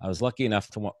 I was lucky enough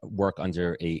to work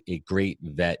under a great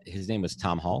vet. His name was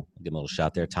Tom Hall. I'll give him a little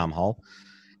shout there, Tom Hall.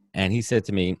 And he said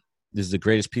to me, this is the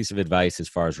greatest piece of advice as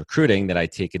far as recruiting that I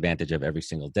take advantage of every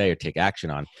single day or take action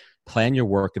on. Plan your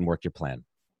work and work your plan.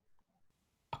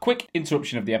 A quick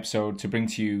interruption of the episode to bring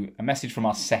to you a message from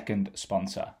our second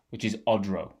sponsor, which is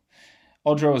Odro.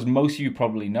 Odro, as most of you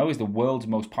probably know, is the world's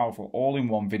most powerful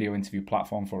all-in-one video interview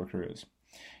platform for recruiters.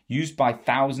 Used by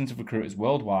thousands of recruiters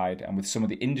worldwide and with some of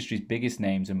the industry's biggest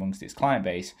names amongst its client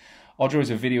base, Odro is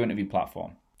a video interview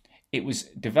platform. It was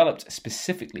developed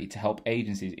specifically to help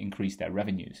agencies increase their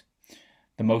revenues.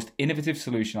 The most innovative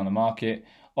solution on the market,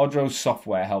 Odro's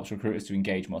software helps recruiters to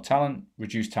engage more talent,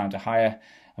 reduce time to hire,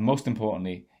 and most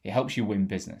importantly, it helps you win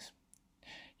business.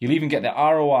 You'll even get the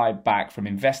ROI back from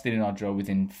investing in Odro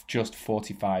within just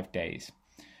 45 days.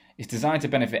 It's designed to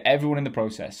benefit everyone in the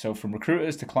process, so from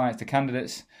recruiters to clients to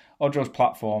candidates, Odro's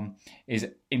platform is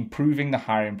improving the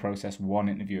hiring process one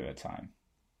interview at a time.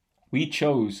 We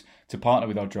chose to partner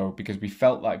with Odro because we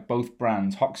felt like both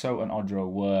brands, Hoxo and Odro,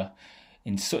 were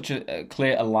in such a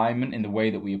clear alignment in the way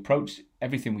that we approach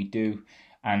everything we do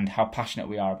and how passionate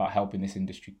we are about helping this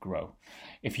industry grow.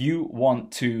 If you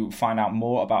want to find out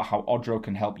more about how Odro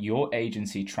can help your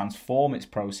agency transform its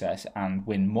process and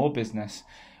win more business,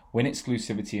 win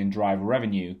exclusivity and drive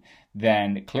revenue,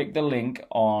 then click the link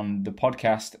on the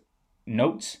podcast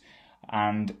notes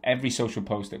and every social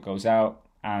post that goes out,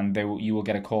 and you will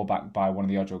get a call back by one of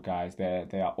the Odro guys.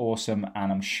 They are awesome,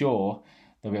 and I'm sure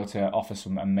they'll be able to offer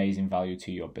some amazing value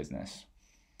to your business.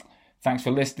 Thanks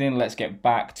for listening. Let's get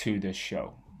back to the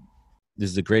show. This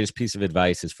is the greatest piece of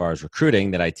advice as far as recruiting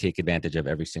that I take advantage of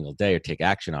every single day or take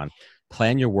action on.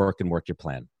 Plan your work and work your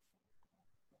plan.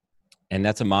 And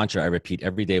that's a mantra I repeat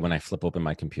every day when I flip open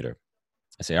my computer.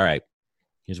 I say, all right,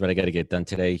 here's what I got to get done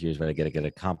today. Here's what I got to get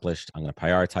accomplished. I'm going to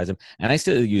prioritize them. And I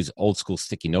still use old school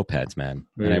sticky notepads, man.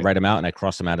 Really? And I write them out and I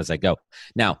cross them out as I go.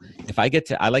 Now,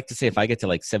 I like to say if I get to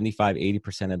like 75,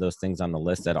 80% of those things on the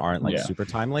list that aren't like super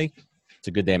timely, it's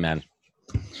a good day, man.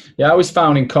 Yeah, I was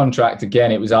found in contract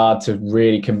again. It was hard to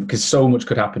really, because so much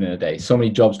could happen in a day. So many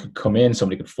jobs could come in,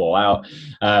 somebody could fall out.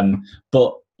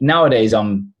 But nowadays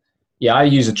I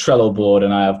use a Trello board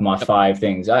and I have my 5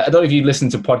 things. I don't know if you listen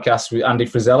to podcasts with Andy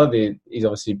Frisella. He's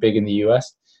obviously big in the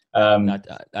US.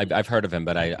 I've heard of him,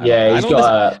 but I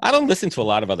don't listen to a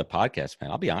lot of other podcasts, man.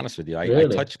 I'll be honest with you. I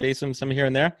touch base on some here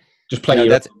and there. Just play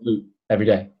your loop every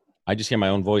day. I just hear my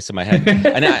own voice in my head.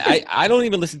 And I don't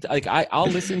even listen to, I'll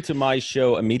listen to my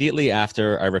show immediately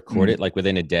after I record it, like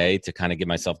within a day, to kind of give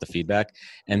myself the feedback.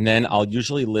 And then I'll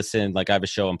usually listen, like I have a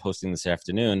show I'm posting this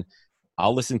afternoon.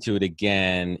 I'll listen to it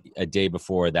again a day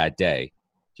before that day,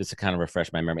 just to kind of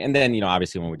refresh my memory. And then,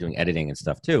 obviously when we're doing editing and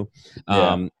stuff too.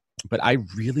 But I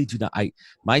really do not,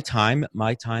 my time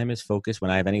is focused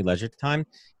when I have any leisure time.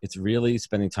 It's really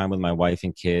spending time with my wife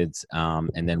and kids,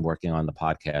 and then working on the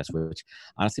podcast, which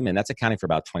honestly, man, that's accounting for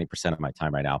about 20% of my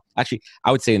time right now. Actually,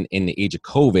 I would say in the age of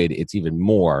COVID, it's even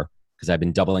more because I've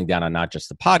been doubling down on not just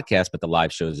the podcast, but the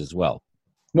live shows as well.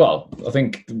 Well, I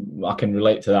think I can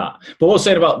relate to that. But what's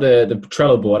saying about the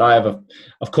Trello board,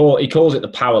 he calls it the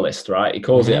power list, right? He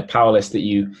calls it a power list that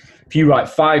if you write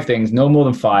 5 things, no more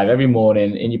than 5 every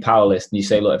morning in your power list, and you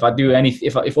say, look, if I do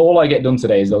if all I get done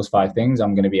today is those 5 things,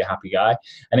 I'm going to be a happy guy.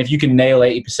 And if you can nail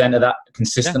 80% of that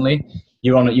consistently,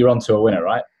 you're on to a winner,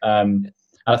 right? And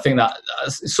I think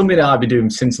that's something that I've been doing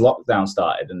since lockdown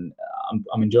started, and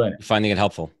I'm enjoying it. Finding it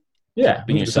helpful. Yeah,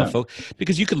 being yourself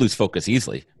because you could lose focus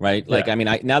easily, right? Like,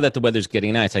 now that the weather's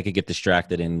getting nice, I could get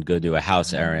distracted and go do a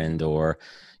house errand or,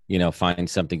 find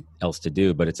something else to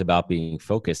do. But it's about being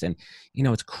focused, and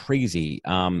it's crazy.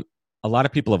 A lot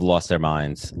of people have lost their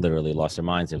minds, literally lost their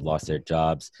minds. They've lost their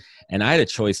jobs, and I had a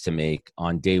choice to make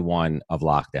on day 1 of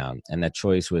lockdown, and that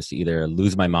choice was to either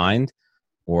lose my mind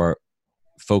or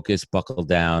focus, buckle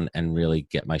down, and really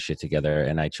get my shit together.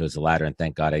 And I chose the latter, and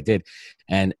thank God I did.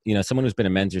 And, someone who's been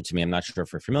a mentor to me, I'm not sure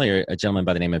if you're familiar, a gentleman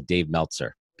by the name of Dave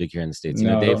Meltzer, big here in the States.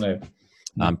 No, Dave? I don't know.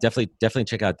 Definitely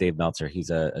check out Dave Meltzer. He's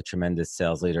a tremendous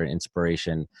sales leader and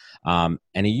inspiration. And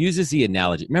he uses the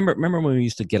analogy. Remember when we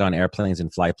used to get on airplanes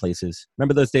and fly places?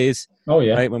 Remember those days? Oh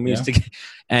yeah. Right. When we used to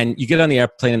and you get on the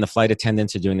airplane and the flight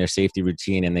attendants are doing their safety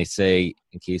routine, and they say,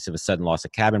 in case of a sudden loss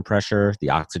of cabin pressure, the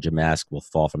oxygen mask will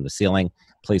fall from the ceiling.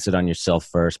 Place it on yourself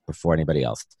first before anybody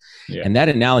else. Yeah. And that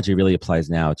analogy really applies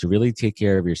now to really take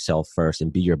care of yourself first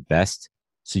and be your best,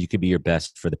 so you could be your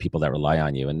best for the people that rely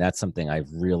on you. And that's something I've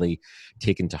really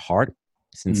taken to heart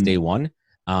since day 1.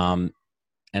 And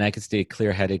I could stay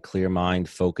clear-headed, clear mind,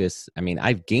 focus. I mean,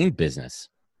 I've gained business.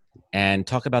 And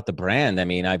talk about the brand. I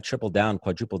mean, I've tripled down,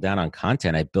 quadrupled down on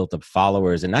content. I built up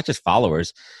followers, and not just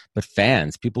followers, but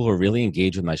fans, people who are really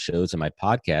engaged with my shows and my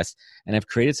podcasts. And I've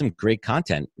created some great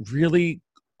content, really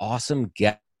awesome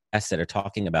guests that are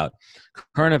talking about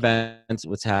current events,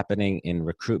 what's happening in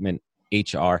recruitment,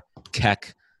 HR,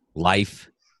 tech, life,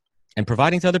 and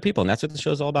providing to other people. And that's what the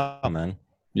show's all about, man.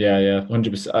 Yeah,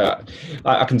 100%.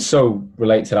 I can so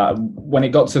relate to that. When it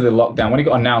got to the lockdown, when it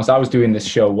got announced, I was doing this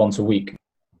show once a week.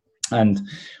 And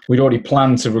we'd already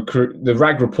planned to recruit. The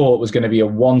RAG Report was going to be a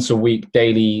once a week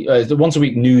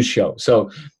news show.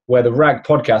 So where the RAG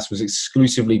podcast was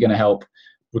exclusively going to help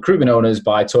recruitment owners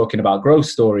by talking about growth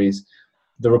stories.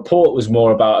 The report was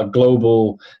more about a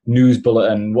global news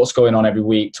bulletin, what's going on every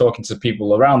week, talking to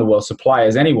people around the world,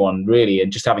 suppliers, anyone really,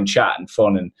 and just having chat and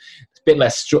fun, and it's a bit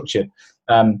less structured.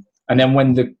 And then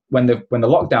when the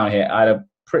lockdown hit, I had a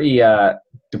pretty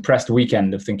depressed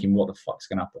weekend of thinking, what the fuck's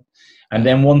going to happen? And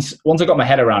then once I got my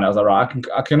head around it, I was like, right,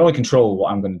 I can only control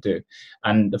what I'm going to do.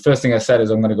 And the first thing I said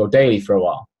is I'm going to go daily for a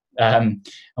while. And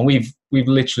we've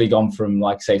literally gone from,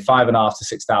 like, say, 5,500 to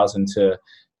 6,000 to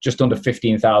just under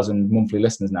 15,000 monthly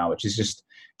listeners now, which is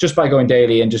just by going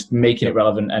daily and just making it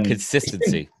relevant and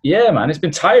consistency. Yeah, man, it's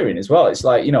been tiring as well. It's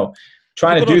like,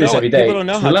 trying to do this every day. People don't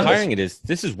know how tiring it is.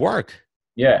 This is work.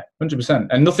 Yeah, 100%.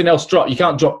 And nothing else dropped. You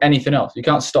can't drop anything else. You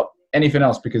can't stop anything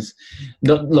else because,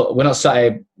 look, we're not sat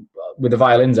here with the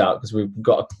violins out because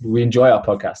we enjoy our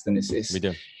podcast, and we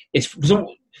do.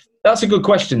 So that's a good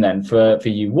question then for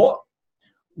you.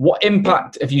 What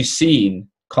impact have you seen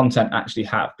content actually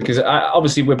have? Because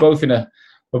obviously we're both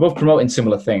promoting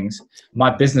similar things. My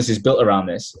business is built around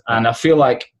this, and I feel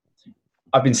like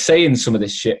I've been saying some of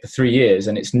this shit for 3 years,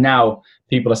 and it's now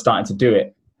people are starting to do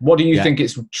it. What do you think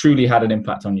it's truly had an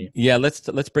impact on you? Yeah,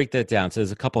 let's break that down. So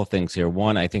there's a couple of things here.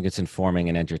 One, I think it's informing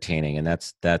and entertaining, and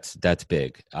that's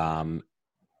big.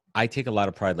 I take a lot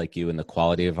of pride, like you, in the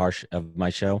quality of my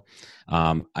show.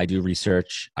 I do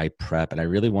research, I prep, and I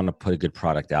really want to put a good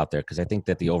product out there because I think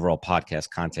that the overall podcast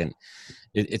content,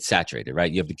 it's saturated,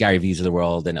 right? You have the Gary V's of the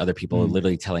world, and other people are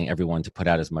literally telling everyone to put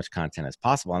out as much content as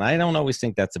possible. And I don't always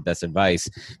think that's the best advice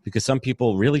because some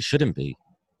people really shouldn't be.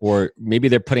 Or maybe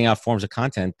they're putting out forms of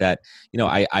content that,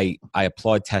 I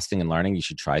applaud testing and learning. You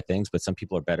should try things, but some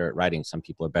people are better at writing. Some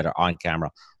people are better on camera,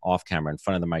 off camera, in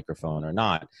front of the microphone or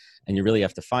not. And you really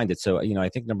have to find it. So, I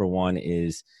think number one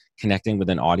is connecting with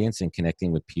an audience and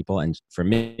connecting with people. And for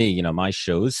me, my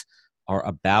shows are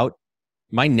about,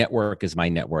 my network is my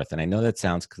net worth. And I know that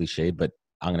sounds cliche, but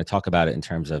I'm going to talk about it in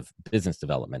terms of business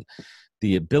development.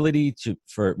 The ability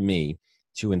for me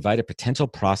to invite a potential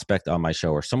prospect on my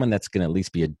show or someone that's going to at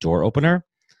least be a door opener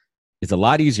is a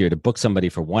lot easier to book somebody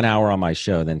for 1 hour on my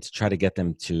show than to try to get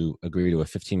them to agree to a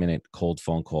 15-minute cold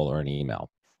phone call or an email.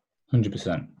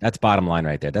 100%. That's bottom line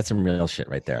right there. That's some real shit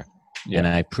right there. Yeah. And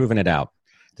I've proven it out.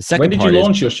 The second When did you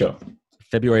launch your show?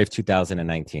 February of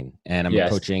 2019. And I'm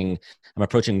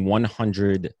approaching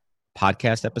 100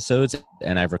 podcast episodes,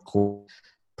 and I've recorded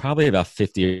probably about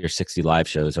 50 or 60 live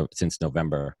shows since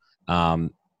November.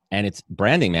 And it's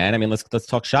branding, man. I mean, let's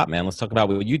talk shop, man. Let's talk about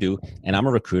what you do. And I'm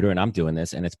a recruiter, and I'm doing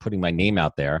this, and it's putting my name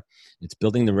out there. It's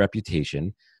building the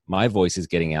reputation. My voice is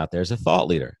getting out there as a thought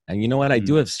leader. And you know what? I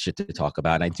do have shit to talk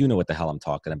about, and I do know what the hell I'm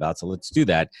talking about. So let's do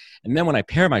that. And then when I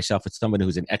pair myself with someone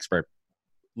who's an expert,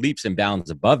 leaps and bounds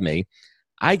above me,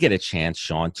 I get a chance,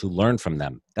 Sean, to learn from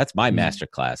them. That's my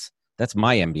masterclass. That's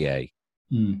my MBA.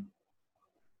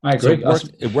 I agree. So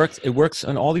it works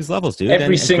on all these levels, dude.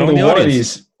 Every single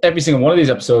one of these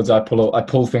episodes, I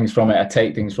pull things from it. I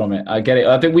take things from it. I get it.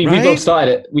 I think we both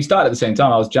started it. We started at the same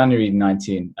time. I was January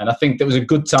 19, and I think there was a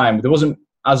good time. There wasn't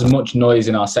as much noise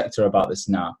in our sector about this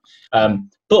now,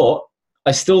 but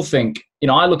I still think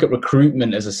I look at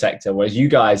recruitment as a sector, whereas you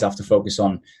guys have to focus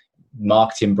on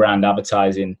marketing, brand,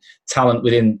 advertising, talent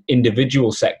within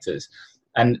individual sectors,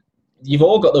 and you've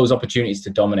all got those opportunities to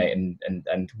dominate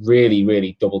and really,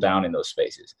 really double down in those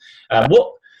spaces.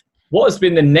 What has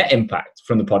been the net impact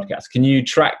from the podcast? Can you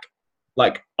track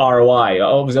like ROI?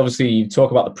 Obviously, you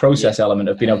talk about the process element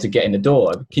of being able to get in the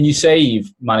door. Can you say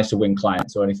you've managed to win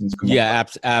clients or anything's come up?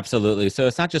 Absolutely. So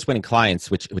it's not just winning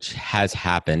clients, which has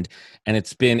happened, and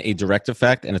it's been a direct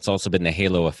effect, and it's also been the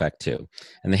halo effect too.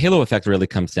 And the halo effect really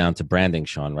comes down to branding,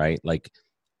 Sean, right? Like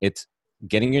it's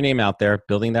getting your name out there,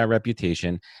 building that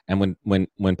reputation. And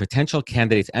when potential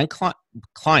candidates and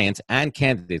clients and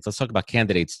candidates, let's talk about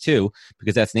candidates too,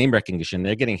 because that's name recognition.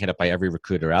 They're getting hit up by every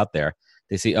recruiter out there.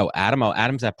 They say,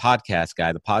 Adam's that podcast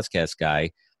guy, the podcast guy.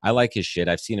 I like his shit.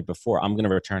 I've seen it before. I'm going to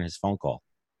return his phone call.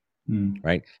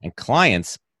 Right. And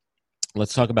clients,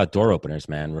 let's talk about door openers,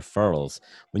 man, referrals.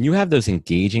 When you have those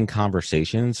engaging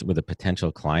conversations with a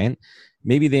potential client,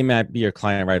 maybe they might be your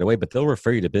client right away, but they'll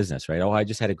refer you to business, right? Oh, I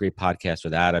just had a great podcast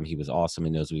with Adam. He was awesome.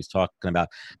 He knows what he's talking about.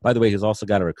 By the way, he's also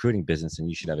got a recruiting business, and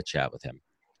you should have a chat with him.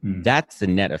 That's the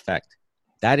net effect.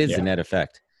 That is the net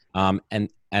effect. And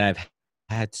I've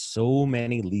had so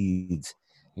many leads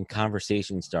and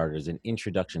conversation starters and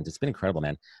introductions. It's been incredible,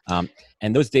 man.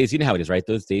 And those days, you know how it is, right?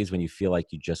 Those days when you feel like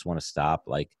you just want to stop,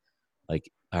 like,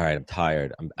 all right, I'm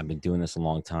tired. I've been doing this a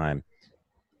long time.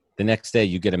 The next day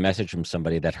you get a message from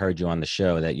somebody that heard you on the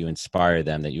show, that you inspired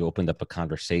them, that you opened up a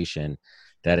conversation,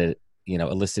 that it,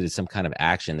 elicited some kind of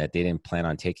action that they didn't plan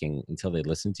on taking until they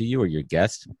listened to you or your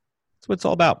guest. That's what it's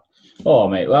all about. Oh,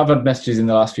 mate, well, I've had messages in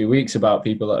the last few weeks about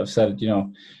people that have said,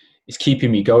 it's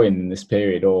keeping me going in this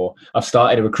period, or I've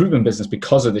started a recruitment business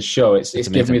because of this show. It's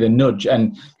given me the nudge,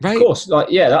 and of Right. course, like,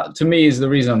 yeah, that to me is the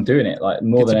reason I'm doing it, like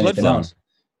more Gets than your blood anything flowing. else.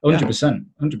 100%,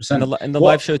 100%. And the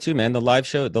live show too, man. The live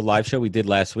show we did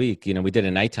last week, we did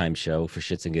a nighttime show for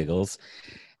shits and giggles,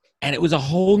 and it was a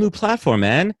whole new platform,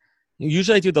 man.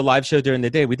 Usually I do the live show during the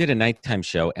day. We did a nighttime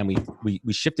show, and we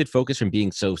shifted focus from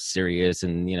being so serious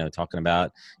and, talking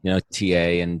about,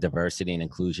 TA and diversity and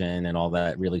inclusion and all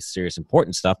that really serious,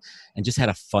 important stuff, and just had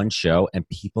a fun show, and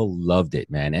people loved it,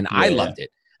 man. And I loved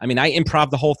it. I mean, I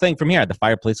improv the whole thing from here. I had the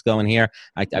fireplace going here.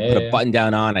 I put a button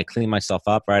down on. I cleaned myself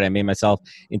up, right? I made myself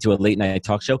into a late night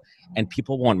talk show, and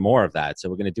people want more of that. So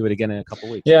we're going to do it again in a couple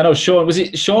of weeks. Yeah, no, Sean, was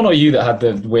it Sean or you that had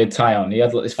the weird tie on? He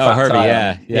had like this fat Herbie,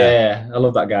 tie on. Yeah. I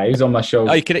love that guy. He was on my show.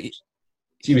 Oh,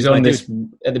 he was on this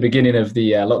at the beginning of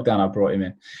the lockdown. I brought him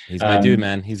in. He's my dude,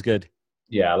 man. He's good.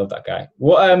 Yeah, I love that guy.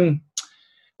 What?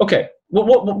 Okay. What?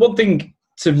 One thing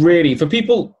to really for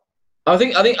people, I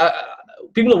think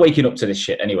people are waking up to this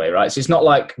shit anyway, right? So it's not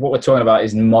like what we're talking about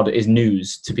is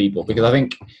news to people, because I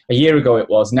think a year ago it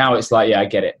was. Now it's like, yeah, I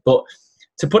get it. But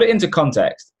to put it into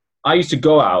context, I used to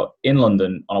go out in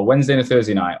London on a Wednesday and a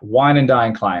Thursday night, wine and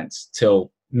dine clients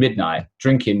till midnight,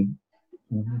 drinking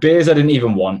beers I didn't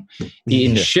even want,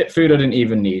 eating shit food I didn't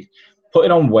even need,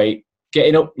 putting on weight,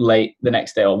 getting up late the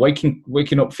next day, or waking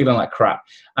up feeling like crap.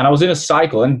 And I was in a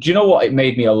cycle. And do you know what? It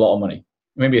made me a lot of money.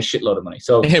 Maybe a shitload of money.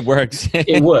 So it works.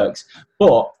 It works.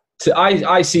 But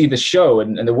I see the show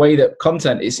and the way that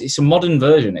content is, it's a modern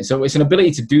version. It's an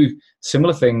ability to do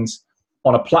similar things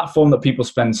on a platform that people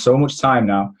spend so much time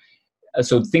now.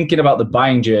 So thinking about the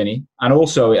buying journey, and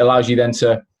also it allows you then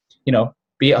to,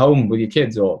 be at home with your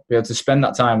kids or be able to spend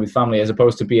that time with family, as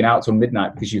opposed to being out till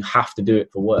midnight because you have to do it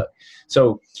for work.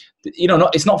 So,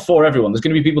 it's not for everyone. There's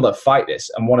going to be people that fight this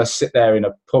and want to sit there in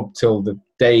a pub till the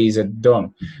days are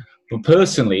done. But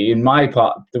personally, in my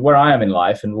part, where I am in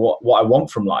life and what I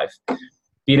want from life,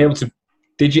 being able to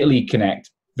digitally connect,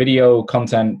 video,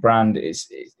 content, brand, it's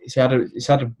had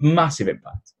a massive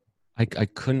impact. I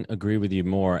couldn't agree with you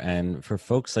more. And for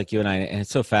folks like you and I, and it's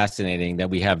so fascinating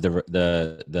that we have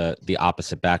the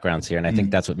opposite backgrounds here. And I think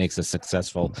that's what makes us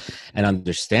successful and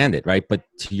understand it, right? But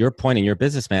to your point in your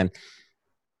business, man,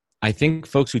 I think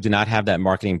folks who do not have that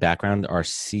marketing background are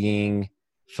seeing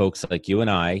folks like you and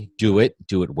I do it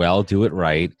well, do it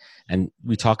right. And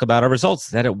we talk about our results,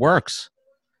 that it works,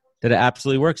 that it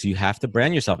absolutely works. You have to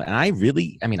brand yourself. And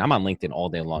I'm on LinkedIn all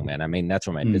day long, man. I mean, that's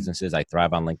where my business is. I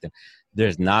thrive on LinkedIn.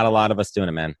 There's not a lot of us doing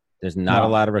it, man. There's not a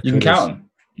lot of recruiters. You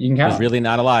can count. There's really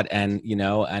not a lot. And,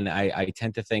 and I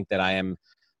tend to think that I am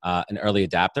an early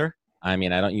adapter. I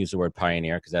mean, I don't use the word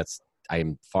pioneer because I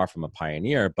am far from a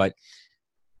pioneer, but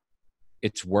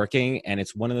it's working. And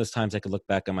it's one of those times I could look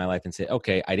back on my life and say,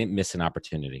 okay, I didn't miss an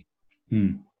opportunity.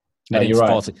 No, you're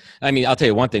right. I mean, I'll tell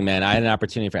you one thing, man. I had an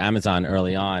opportunity for Amazon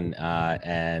early on.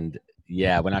 And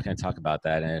yeah, we're not going to talk about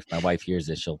that. And if my wife hears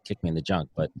this, she'll kick me in the junk.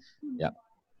 But yeah.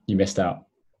 You missed out.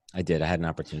 I did. I had an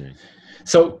opportunity.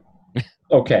 So,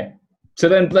 okay. So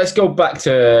then let's go back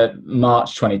to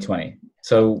March 2020.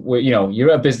 So,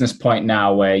 you're at a business point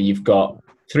now where you've got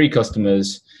 3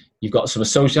 customers. You've got some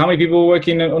associates. How many people are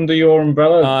working under your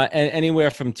umbrella? Anywhere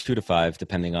from 2 to 5,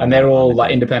 depending on. And they're all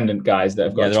like independent guys that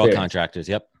have got experience. They're all contractors.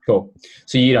 Yep. Cool.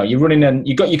 So, you're running and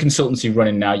you've got your consultancy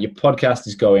running now. Your podcast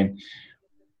is going.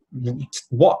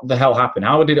 What the hell happened?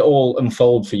 How did it all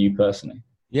unfold for you personally?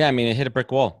 Yeah, I mean, it hit a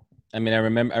brick wall. I mean, I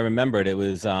remembered it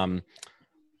was,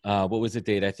 what was the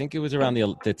date? I think it was around the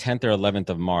 10th or 11th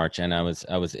of March. And I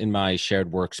was in my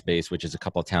shared workspace, which is a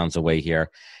couple of towns away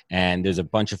here. And there's a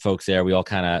bunch of folks there. We all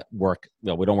kind of work.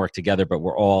 Well, we don't work together, but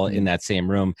we're all in that same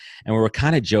room. And we were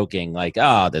kind of joking like,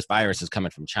 oh, this virus is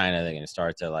coming from China. They're going to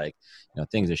start to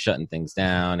things are shutting things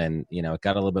down. And, it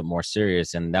got a little bit more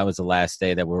serious. And that was the last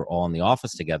day that we were all in the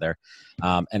office together.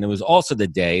 And it was also the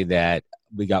day that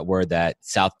we got word that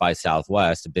South by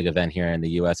Southwest, a big event here in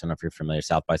the U.S., I don't know if you're familiar,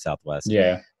 South by Southwest,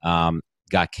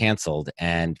 got canceled.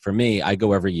 And for me, I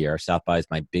go every year. South by is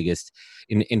my biggest.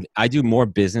 I do more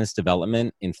business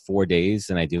development in 4 days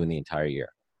than I do in the entire year.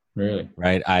 Really?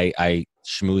 Right? I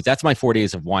schmooze. That's my 4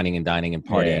 days of whining and dining and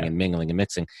partying and mingling and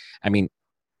mixing. I mean,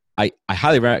 I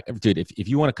highly recommend, dude, if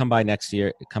you want to come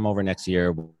over next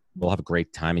year, we'll have a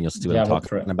great time and you'll see what I'm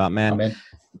talking about, man.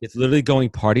 It's literally going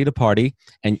party to party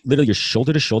and literally you're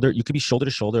shoulder to shoulder. You could be shoulder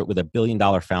to shoulder with $1 billion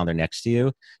founder next to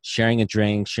you, sharing a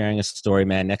drink, sharing a story,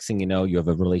 man. Next thing you know, you have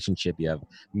a relationship, you have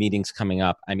meetings coming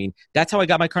up. I mean, that's how I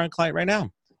got my current client right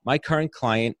now. My current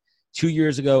client 2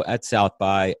 years ago at South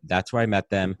by. That's where I met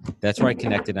them. That's where I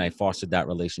connected and I fostered that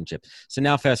relationship. So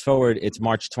now fast forward, it's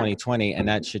March 2020 and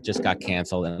that shit just got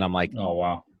canceled. And I'm like, Oh,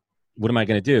 wow. what am I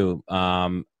going to do?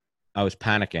 I was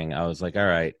panicking. I was like, all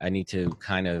right, I need to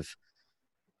kind of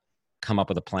come up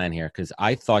with a plan here. Cause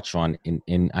I thought, Sean,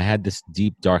 I had this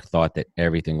deep, dark thought that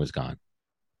everything was gone.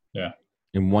 Yeah.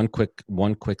 In one quick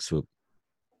swoop.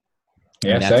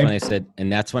 Yeah, and that's same.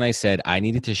 that's when I said I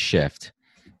needed to shift.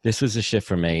 This was a shift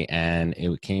for me. And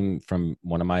it came from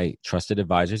one of my trusted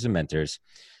advisors and mentors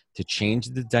to change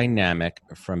the dynamic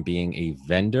from being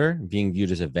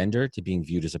viewed as a vendor to being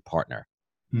viewed as a partner.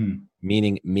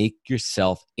 Meaning make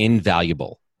yourself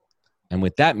invaluable. And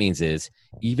what that means is,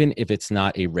 even if it's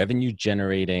not a revenue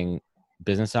generating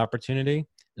business opportunity,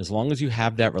 as long as you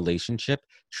have that relationship,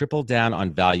 triple down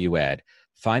on value add,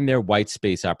 find their white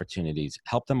space opportunities,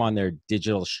 help them on their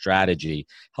digital strategy,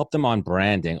 help them on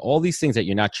branding, all these things that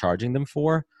you're not charging them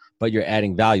for, but you're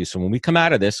adding value. So when we come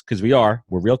out of this, because we're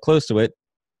real close to it,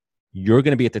 you're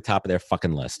going to be at the top of their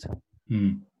fucking list.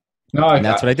 No, and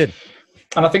that's what I did.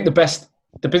 And I think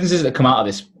the businesses that come out of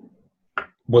this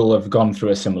will have gone through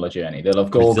a similar journey. They'll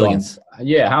have gone.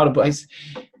 Yeah.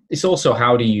 It's also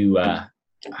how do you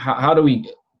how do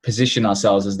we position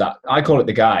ourselves as that? I call it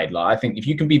the guide. Like, I think if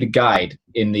you can be the guide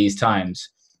in these times,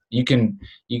 you've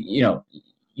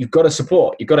got to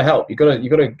support, you've got to help, you've got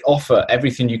to offer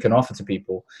everything you can offer to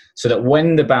people, so that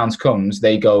when the bounce comes,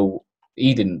 they go,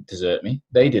 he didn't desert me.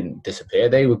 They didn't disappear.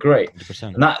 They were great.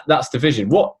 100%. And that's the vision.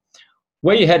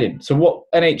 Where are you heading? So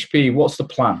what NHP, what's the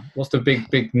plan? What's the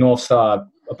big North Star,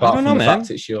 apart from the fact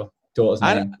it's your daughter's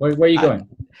name? Where are you going?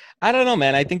 I don't know,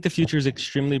 man. I think the future is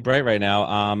extremely bright right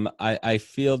now. I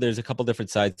feel there's a couple different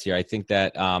sides here. I think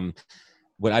that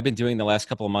what I've been doing the last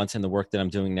couple of months and the work that I'm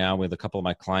doing now with a couple of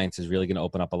my clients is really going to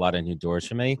open up a lot of new doors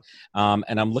for me.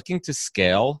 And I'm looking to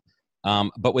scale,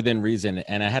 but within reason.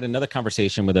 And I had another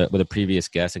conversation with a previous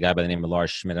guest, a guy by the name of Lars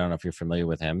Schmidt. I don't know if you're familiar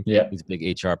with him. Yeah. He's a big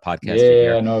HR podcaster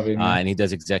here. I know of him. And he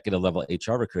does executive level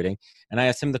HR recruiting. And I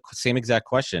asked him the same exact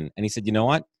question. And he said, you know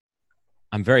what?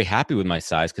 I'm very happy with my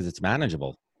size because it's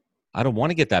manageable. I don't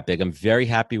want to get that big. I'm very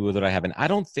happy with what I have. And I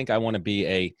don't think I want to be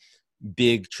a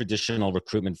big traditional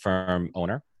recruitment firm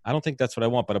owner. I don't think that's what I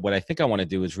want. But what I think I want to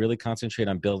do is really concentrate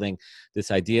on building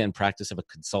this idea and practice of a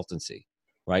consultancy,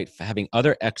 right? For having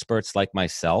other experts like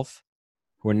myself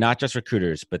who are not just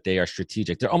recruiters, but they are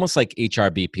strategic. They're almost like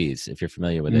HRBPs, if you're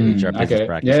familiar with it, HR business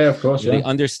practice. Yeah, of course. They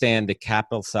understand the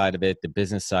capital side of it, the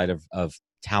business side of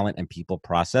talent and people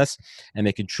process, and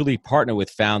they can truly partner with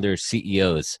founders,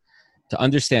 CEOs to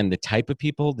understand the type of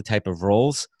people, the type of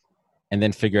roles, and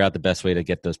then figure out the best way to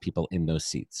get those people in those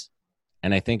seats.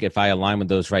 And I think if I align with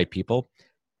those right people,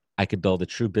 I could build a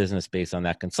true business based on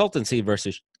that consultancy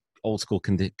versus old school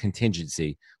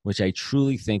contingency, which I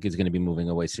truly think is going to be moving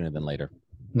away sooner than later.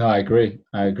 No, I agree.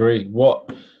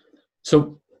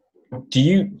 So do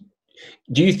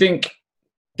you think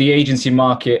the agency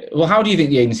market, how do you think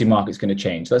the agency market is going to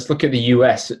change? Let's look at the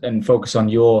US and focus on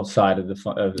your side of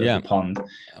the pond.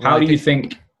 How do you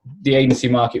think the agency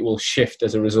market will shift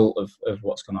as a result of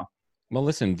what's going on? Well,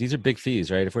 listen, these are big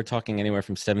fees, right? If we're talking anywhere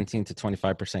from 17 to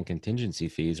 25% contingency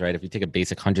fees, right? If you take a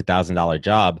basic $100,000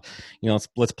 job,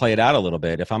 let's play it out a little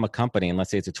bit. If I'm a company and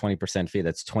let's say it's a 20% fee,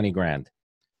 that's 20 grand.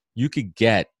 You could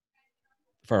get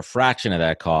for a fraction of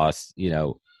that cost,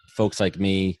 folks like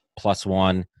me plus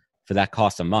one for that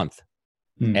cost a month,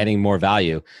 adding more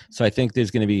value. So I think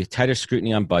there's going to be tighter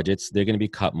scrutiny on budgets. They're going to be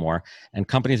cut more, and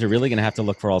companies are really going to have to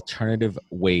look for alternative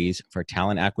ways for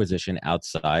talent acquisition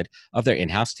outside of their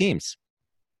in-house teams.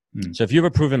 So if you have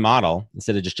a proven model,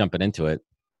 instead of just jumping into it,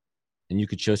 and you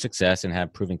could show success and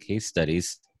have proven case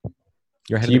studies,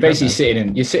 you're basically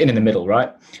sitting in the middle,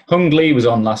 right? Hung Lee was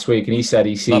on last weweek, and he said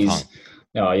he sees.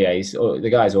 Oh yeah, the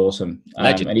guy's awesome.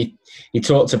 And he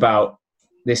talked about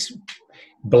this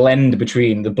blend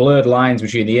between the blurred lines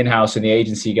between the in-house and the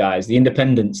agency guys, the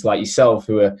independents like yourself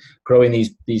who are growing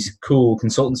these cool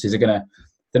consultancies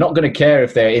they're not going to care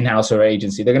if they're in-house or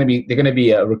agency. They're going to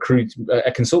be a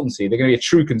consultancy. They're going to be a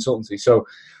true consultancy. So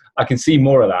I can see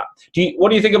more of that. What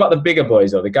do you think about the bigger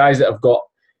boys though? The guys that have got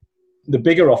the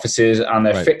bigger offices and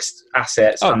their fixed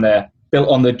assets and they're built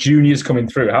on the juniors coming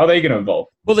through. How are they going to evolve?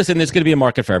 Well, listen, there's going to be a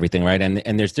market for everything, right?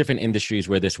 And there's different industries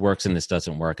where this works and this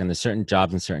doesn't work. And there's certain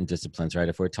jobs and certain disciplines, right?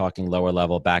 If we're talking lower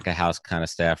level, back of house kind of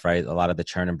staff, right? A lot of the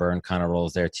churn and burn kind of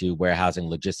roles there too, warehousing,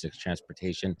 logistics,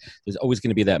 transportation. There's always going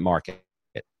to be that market,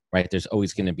 right? There's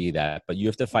always going to be that. But you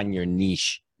have to find your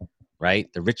niche right?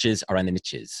 The riches are in the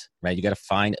niches, right? You got to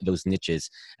find those niches,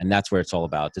 and that's where it's all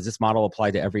about. Does this model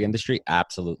apply to every industry?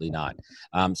 Absolutely not.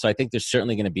 So I think there's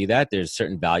certainly going to be that. There's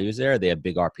certain values there. They have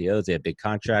big RPOs, they have big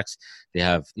contracts, they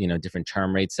have, you know, different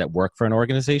term rates that work for an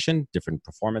organization, different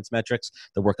performance metrics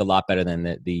that work a lot better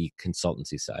than the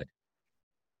consultancy side.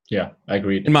 Yeah, I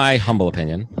agreed. In my humble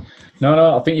opinion.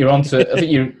 No, I think you're onto. I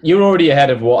think you're already ahead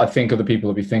of what I think other people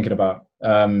will be thinking about.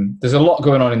 There's a lot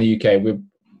going on in the UK.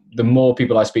 The more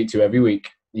people I speak to every week,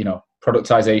 you know,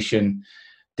 productization,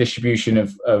 distribution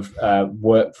of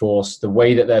workforce, the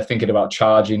way that they're thinking about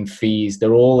charging fees,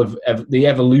 they're all of the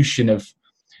evolution of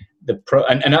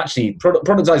and actually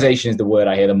productization is the word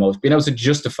I hear the most. Being able to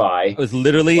justify. I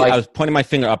was pointing my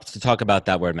finger up to talk about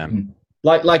that word, man.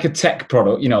 Like a tech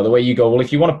product, you know, the way you go, well,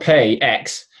 if you want to pay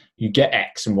X, you get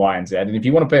X and Y and Z. And if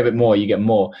you want to pay a bit more, you get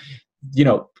more. You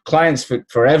know, clients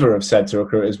forever have said to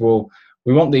recruiters, well,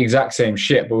 we want the exact same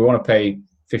shit, but we want to pay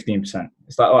 15%.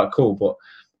 It's like, all right, cool. But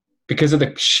because of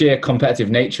the sheer competitive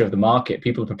nature of the market,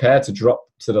 people are prepared to drop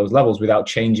to those levels without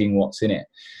changing what's in it.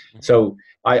 So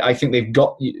I think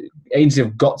agencies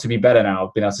have got to be better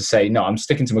now, being able to say, no, I'm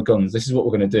sticking to my guns. This is what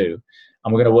we're going to do.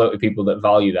 And we're going to work with people that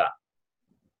value that.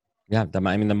 Yeah, the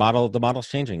model's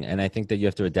changing, and I think that you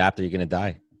have to adapt or you're going to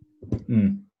die.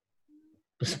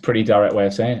 It's a pretty direct way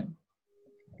of saying it.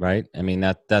 Right? I mean,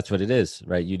 that's what it is,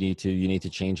 right? You need to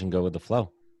change and go with the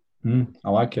flow. I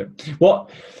like it.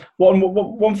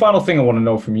 One final thing I want to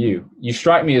know from you. You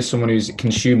strike me as someone who's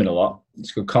consuming a lot.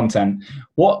 It's good content.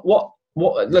 What?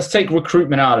 Let's take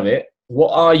recruitment out of it.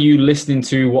 What are you listening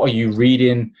to? What are you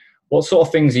reading? What sort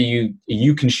of things are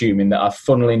you consuming that are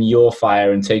funneling your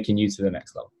fire and taking you to the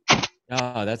next level?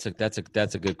 Oh, that's a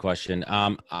good question.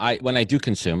 When I do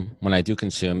consume,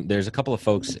 there's a couple of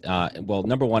folks. Well,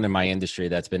 number one in my industry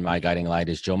that's been my guiding light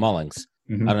is Joe Mullings.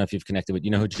 I don't know if you've connected with.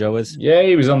 You know who Joe is? Yeah,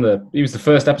 he was the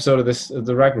first episode of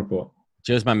the RAG report.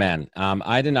 Joe's my man.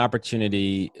 I had an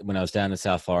opportunity when I was down in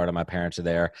South Florida. My parents are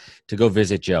there to go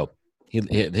visit Joe.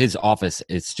 His office,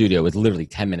 his studio was literally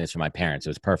 10 minutes from my parents. It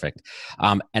was perfect.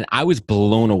 And I was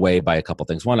blown away by a couple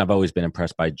things. One, I've always been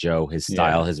impressed by Joe, his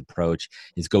style, his approach,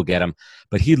 his go get 'em.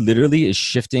 But he literally is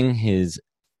shifting his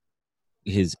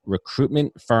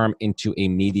recruitment firm into a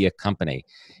media company.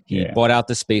 He bought out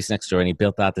the space next door and he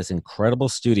built out this incredible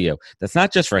studio. That's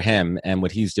not just for him and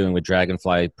what he's doing with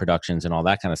Dragonfly Productions and all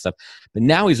that kind of stuff. But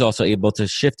now he's also able to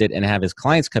shift it and have his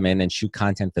clients come in and shoot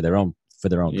content for their own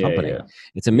company. Yeah.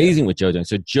 It's amazing what Joe's doing.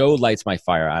 So Joe lights my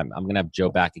fire. I'm going to have Joe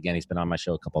back again. He's been on my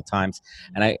show a couple of times.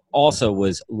 And I also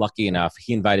was lucky enough.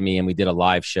 He invited me and we did a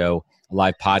live show, a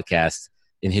live podcast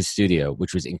in his studio,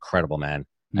 which was incredible, man.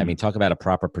 I mean, talk about a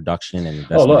proper production and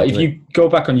investment. Look, if you go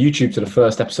back on YouTube to the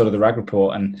first episode of the RAG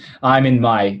report and I'm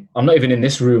not even in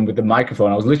this room with the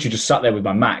microphone. I was literally just sat there with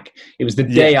my Mac. It was the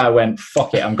day I went,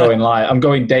 fuck it, I'm going live. I'm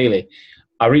going daily.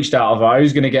 I reached out of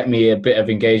who's going to get me a bit of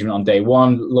engagement on day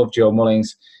one. Love Joe Mullings.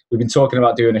 We've been talking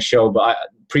about doing a show, but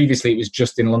previously it was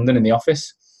just in London in the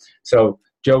office. So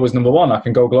Joe was number one. I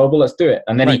can go global. Let's do it.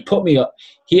 And then he put me up.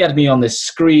 He had me on this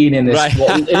screen in this.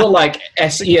 It looked like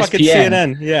ESPN.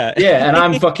 CNN. Yeah. Yeah. And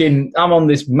I'm on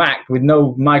this Mac with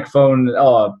no microphone.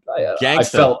 I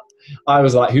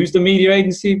was like, who's the media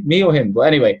agency? Me or him? But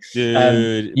anyway,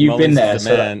 dude, you've been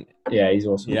there. Yeah, he's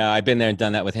awesome. Yeah, I've been there and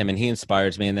done that with him, and he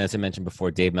inspires me. And as I mentioned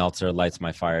before, Dave Meltzer lights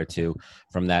my fire too,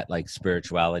 from that like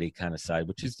spirituality kind of side,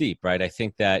 which is deep, right? I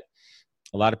think that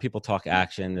a lot of people talk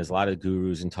action. There's a lot of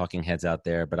gurus and talking heads out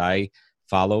there, but I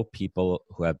follow people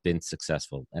who have been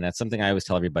successful. And that's something I always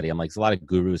tell everybody. I'm like, there's a lot of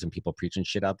gurus and people preaching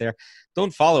shit out there.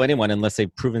 Don't follow anyone unless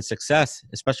they've proven success,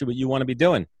 especially what you want to be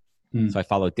doing. So I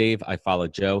follow Dave. I follow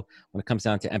Joe. When it comes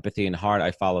down to empathy and heart,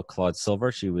 I follow Claude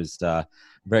Silver. She was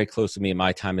very close to me in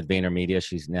my time at VaynerMedia.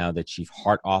 She's now the Chief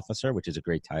Heart Officer, which is a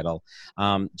great title.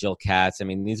 Jill Katz. I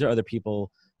mean, these are other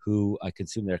people who I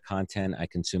consume their content. I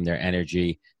consume their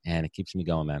energy, and it keeps me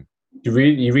going, man. You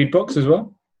read books as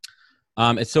well?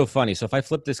 It's so funny. So if I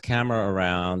flip this camera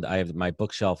around, I have my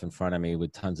bookshelf in front of me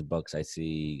with tons of books. I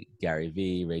see Gary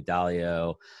Vee, Ray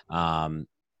Dalio.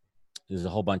 There's a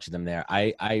whole bunch of them there.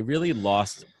 I really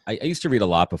lost. I used to read a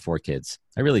lot before kids.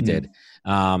 I really did.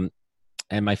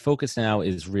 And my focus now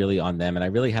is really on them. And I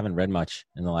really haven't read much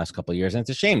in the last couple of years. And it's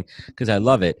a shame because I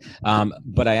love it.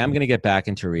 But I am going to get back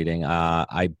into reading.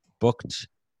 I booked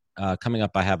coming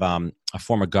up. I have a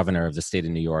former governor of the state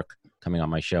of New York coming on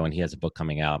my show, and he has a book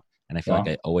coming out. And I feel like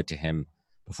I owe it to him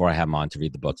before I have him on to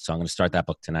read the book. So I'm going to start that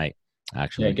book tonight.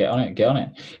 Actually, get on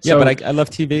it. So, yeah, but I love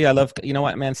TV. I love, you know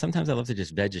what, man, sometimes I love to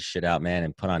just veg this shit out, man,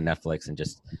 and put on Netflix and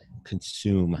just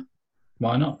consume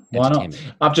Why not? Why not?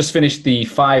 entertainment. I've just finished the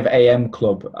 5 a.m.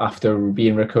 Club after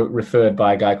being referred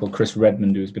by a guy called Chris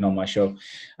Redmond, who's been on my show.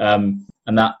 And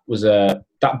that was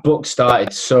that book started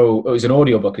it was an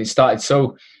audio book. It started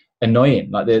so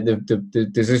annoying. Like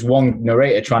there's this one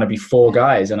narrator trying to be four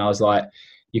guys, and I was like,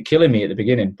 "You're killing me" at the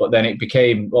beginning. But then it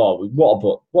became, oh, what a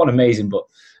book! What an amazing book.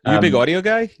 You a big audio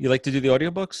guy? You like to do the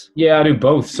audiobooks? Yeah, I do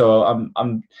both. So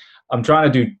I'm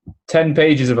trying to do 10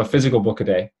 pages of a physical book a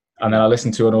day, and then I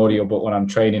listen to an audio book when I'm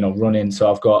training or running.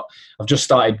 So I've just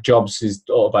started Jobs'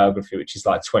 autobiography, which is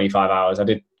like 25 hours. I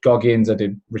did Goggins, I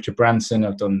did Richard Branson,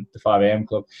 I've done the 5 a.m.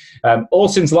 Club. All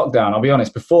since lockdown, I'll be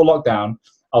honest. Before lockdown,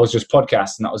 I was just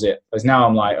podcasts and that was it. Whereas now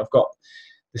I'm like, I've got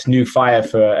this new fire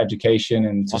for education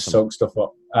and to soak stuff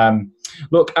up.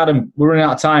 Look, Adam, we're running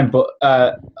out of time, but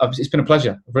it's been a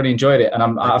pleasure. I've really enjoyed it,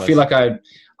 and I feel like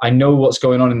I know what's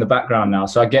going on in the background now.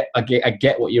 So I get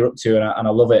what you're up to, and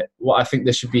I love it. What I think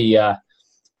this should be,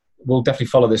 we'll definitely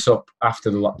follow this up after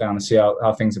the lockdown and see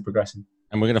how things are progressing.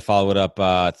 And we're going to follow it up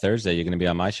Thursday. You're going to be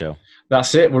on my show.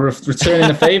 That's it. We're returning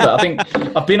the favor. I think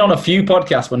I've been on a few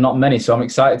podcasts, but not many. So I'm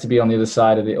excited to be on the other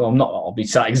side of it. Well, I'll be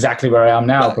sat exactly where I am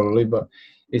now, probably, but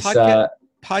it's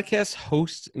podcast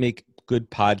hosts make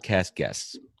good podcast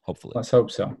guests. Hopefully. Let's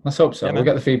hope so. Yeah, we'll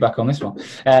get the feedback on this one.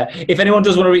 If anyone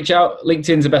does want to reach out,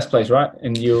 LinkedIn's the best place, right?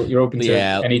 And you're open to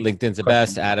any LinkedIn's the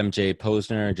best. Adam J.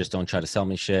 Posner. Just don't try to sell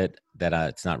me shit that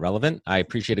it's not relevant. I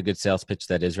appreciate a good sales pitch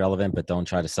that is relevant, but don't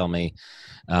try to sell me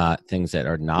things that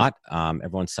are not.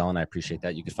 Everyone's selling. I appreciate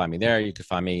that. You can find me there. You can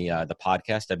find me the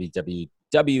podcast,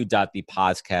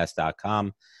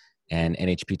 www.thepodcast.com, and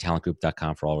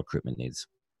nhptalentgroup.com for all recruitment needs.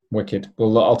 Wicked.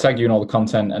 Well, I'll tag you in all the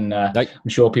content, and I'm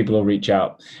sure people will reach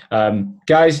out.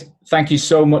 Guys, thank you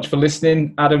so much for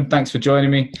listening. Adam, thanks for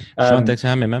joining me. Sean, thanks for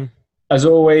having me, man. As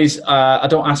always, I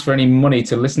don't ask for any money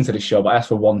to listen to the show, but I ask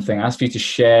for one thing. I ask for you to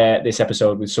share this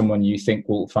episode with someone you think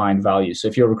will find value. So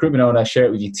if you're a recruitment owner, share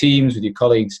it with your teams, with your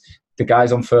colleagues, the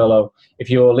guys on furlough. If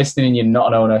you're listening and you're not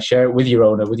an owner, share it with your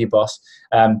owner, with your boss.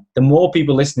 The more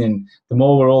people listening, the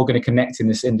more we're all going to connect in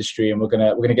this industry, and we're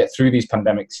going to get through these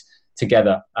pandemics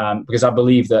together, because I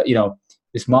believe that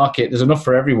this market, there's enough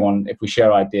for everyone. If we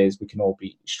share ideas, we can all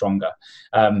be stronger.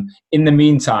 In the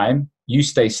meantime, you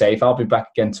stay safe. I'll be back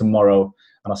again tomorrow,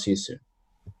 and I'll see you soon.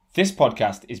 This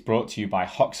podcast is brought to you by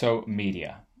Hoxo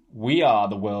Media. We are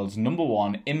the world's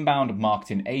 #1 inbound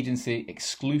marketing agency,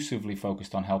 exclusively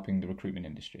focused on helping the recruitment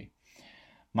industry.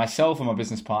 Myself and my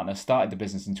business partner started the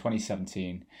business in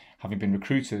 2017, having been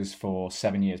recruiters for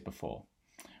 7 years before.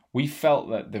 We felt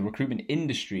that the recruitment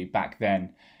industry back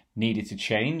then needed to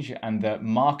change, and that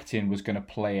marketing was going to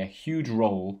play a huge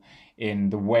role in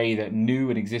the way that new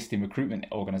and existing recruitment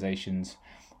organizations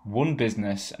won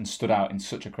business and stood out in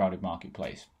such a crowded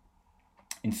marketplace.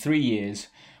 In 3 years,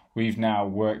 we've now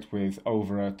worked with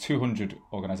over 200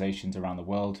 organizations around the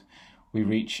world. We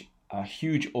reach a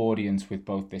huge audience with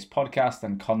both this podcast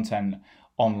and content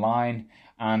online,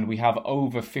 and we have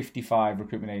over 55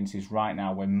 recruitment agencies right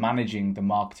now we're managing the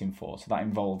marketing for. So that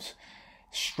involves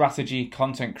strategy,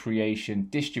 content creation,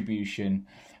 distribution,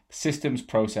 systems,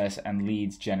 process, and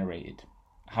leads generated.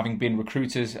 Having been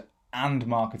recruiters and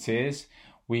marketeers,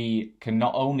 we can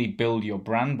not only build your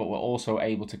brand, but we're also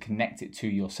able to connect it to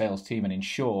your sales team and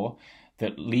ensure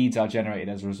that leads are generated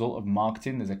as a result of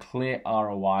marketing. There's a clear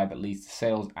ROI that leads to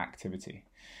sales activity.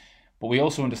 But we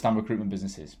also understand recruitment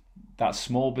businesses. That's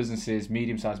small businesses,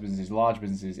 medium-sized businesses, large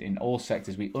businesses, in all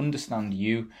sectors. We understand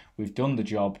you, we've done the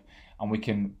job, and we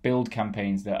can build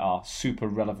campaigns that are super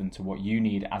relevant to what you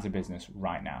need as a business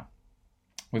right now.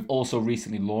 We've also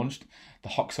recently launched the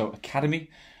Hoxo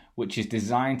Academy, which is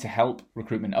designed to help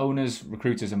recruitment owners,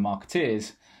 recruiters, and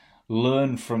marketeers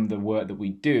learn from the work that we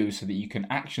do so that you can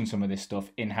action some of this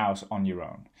stuff in-house on your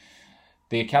own.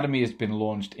 The Academy has been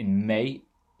launched in May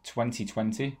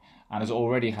 2020 and has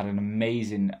already had an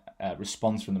amazing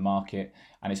response from the market,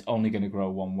 and it's only going to grow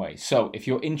one way. So if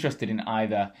you're interested in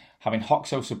either having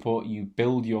Hoxo support you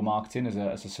build your marketing as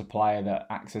a supplier that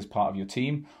acts as part of your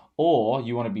team, or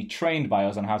you want to be trained by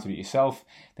us on how to do it yourself,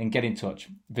 then get in touch.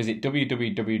 Visit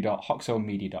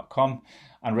www.hoxomedia.com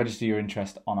and register your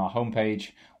interest on our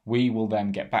homepage. We will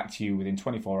then get back to you within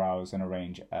 24 hours and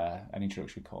arrange an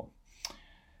introductory call.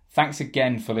 Thanks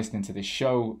again for listening to this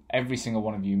show. Every single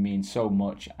one of you means so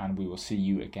much, and we will see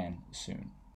you again soon.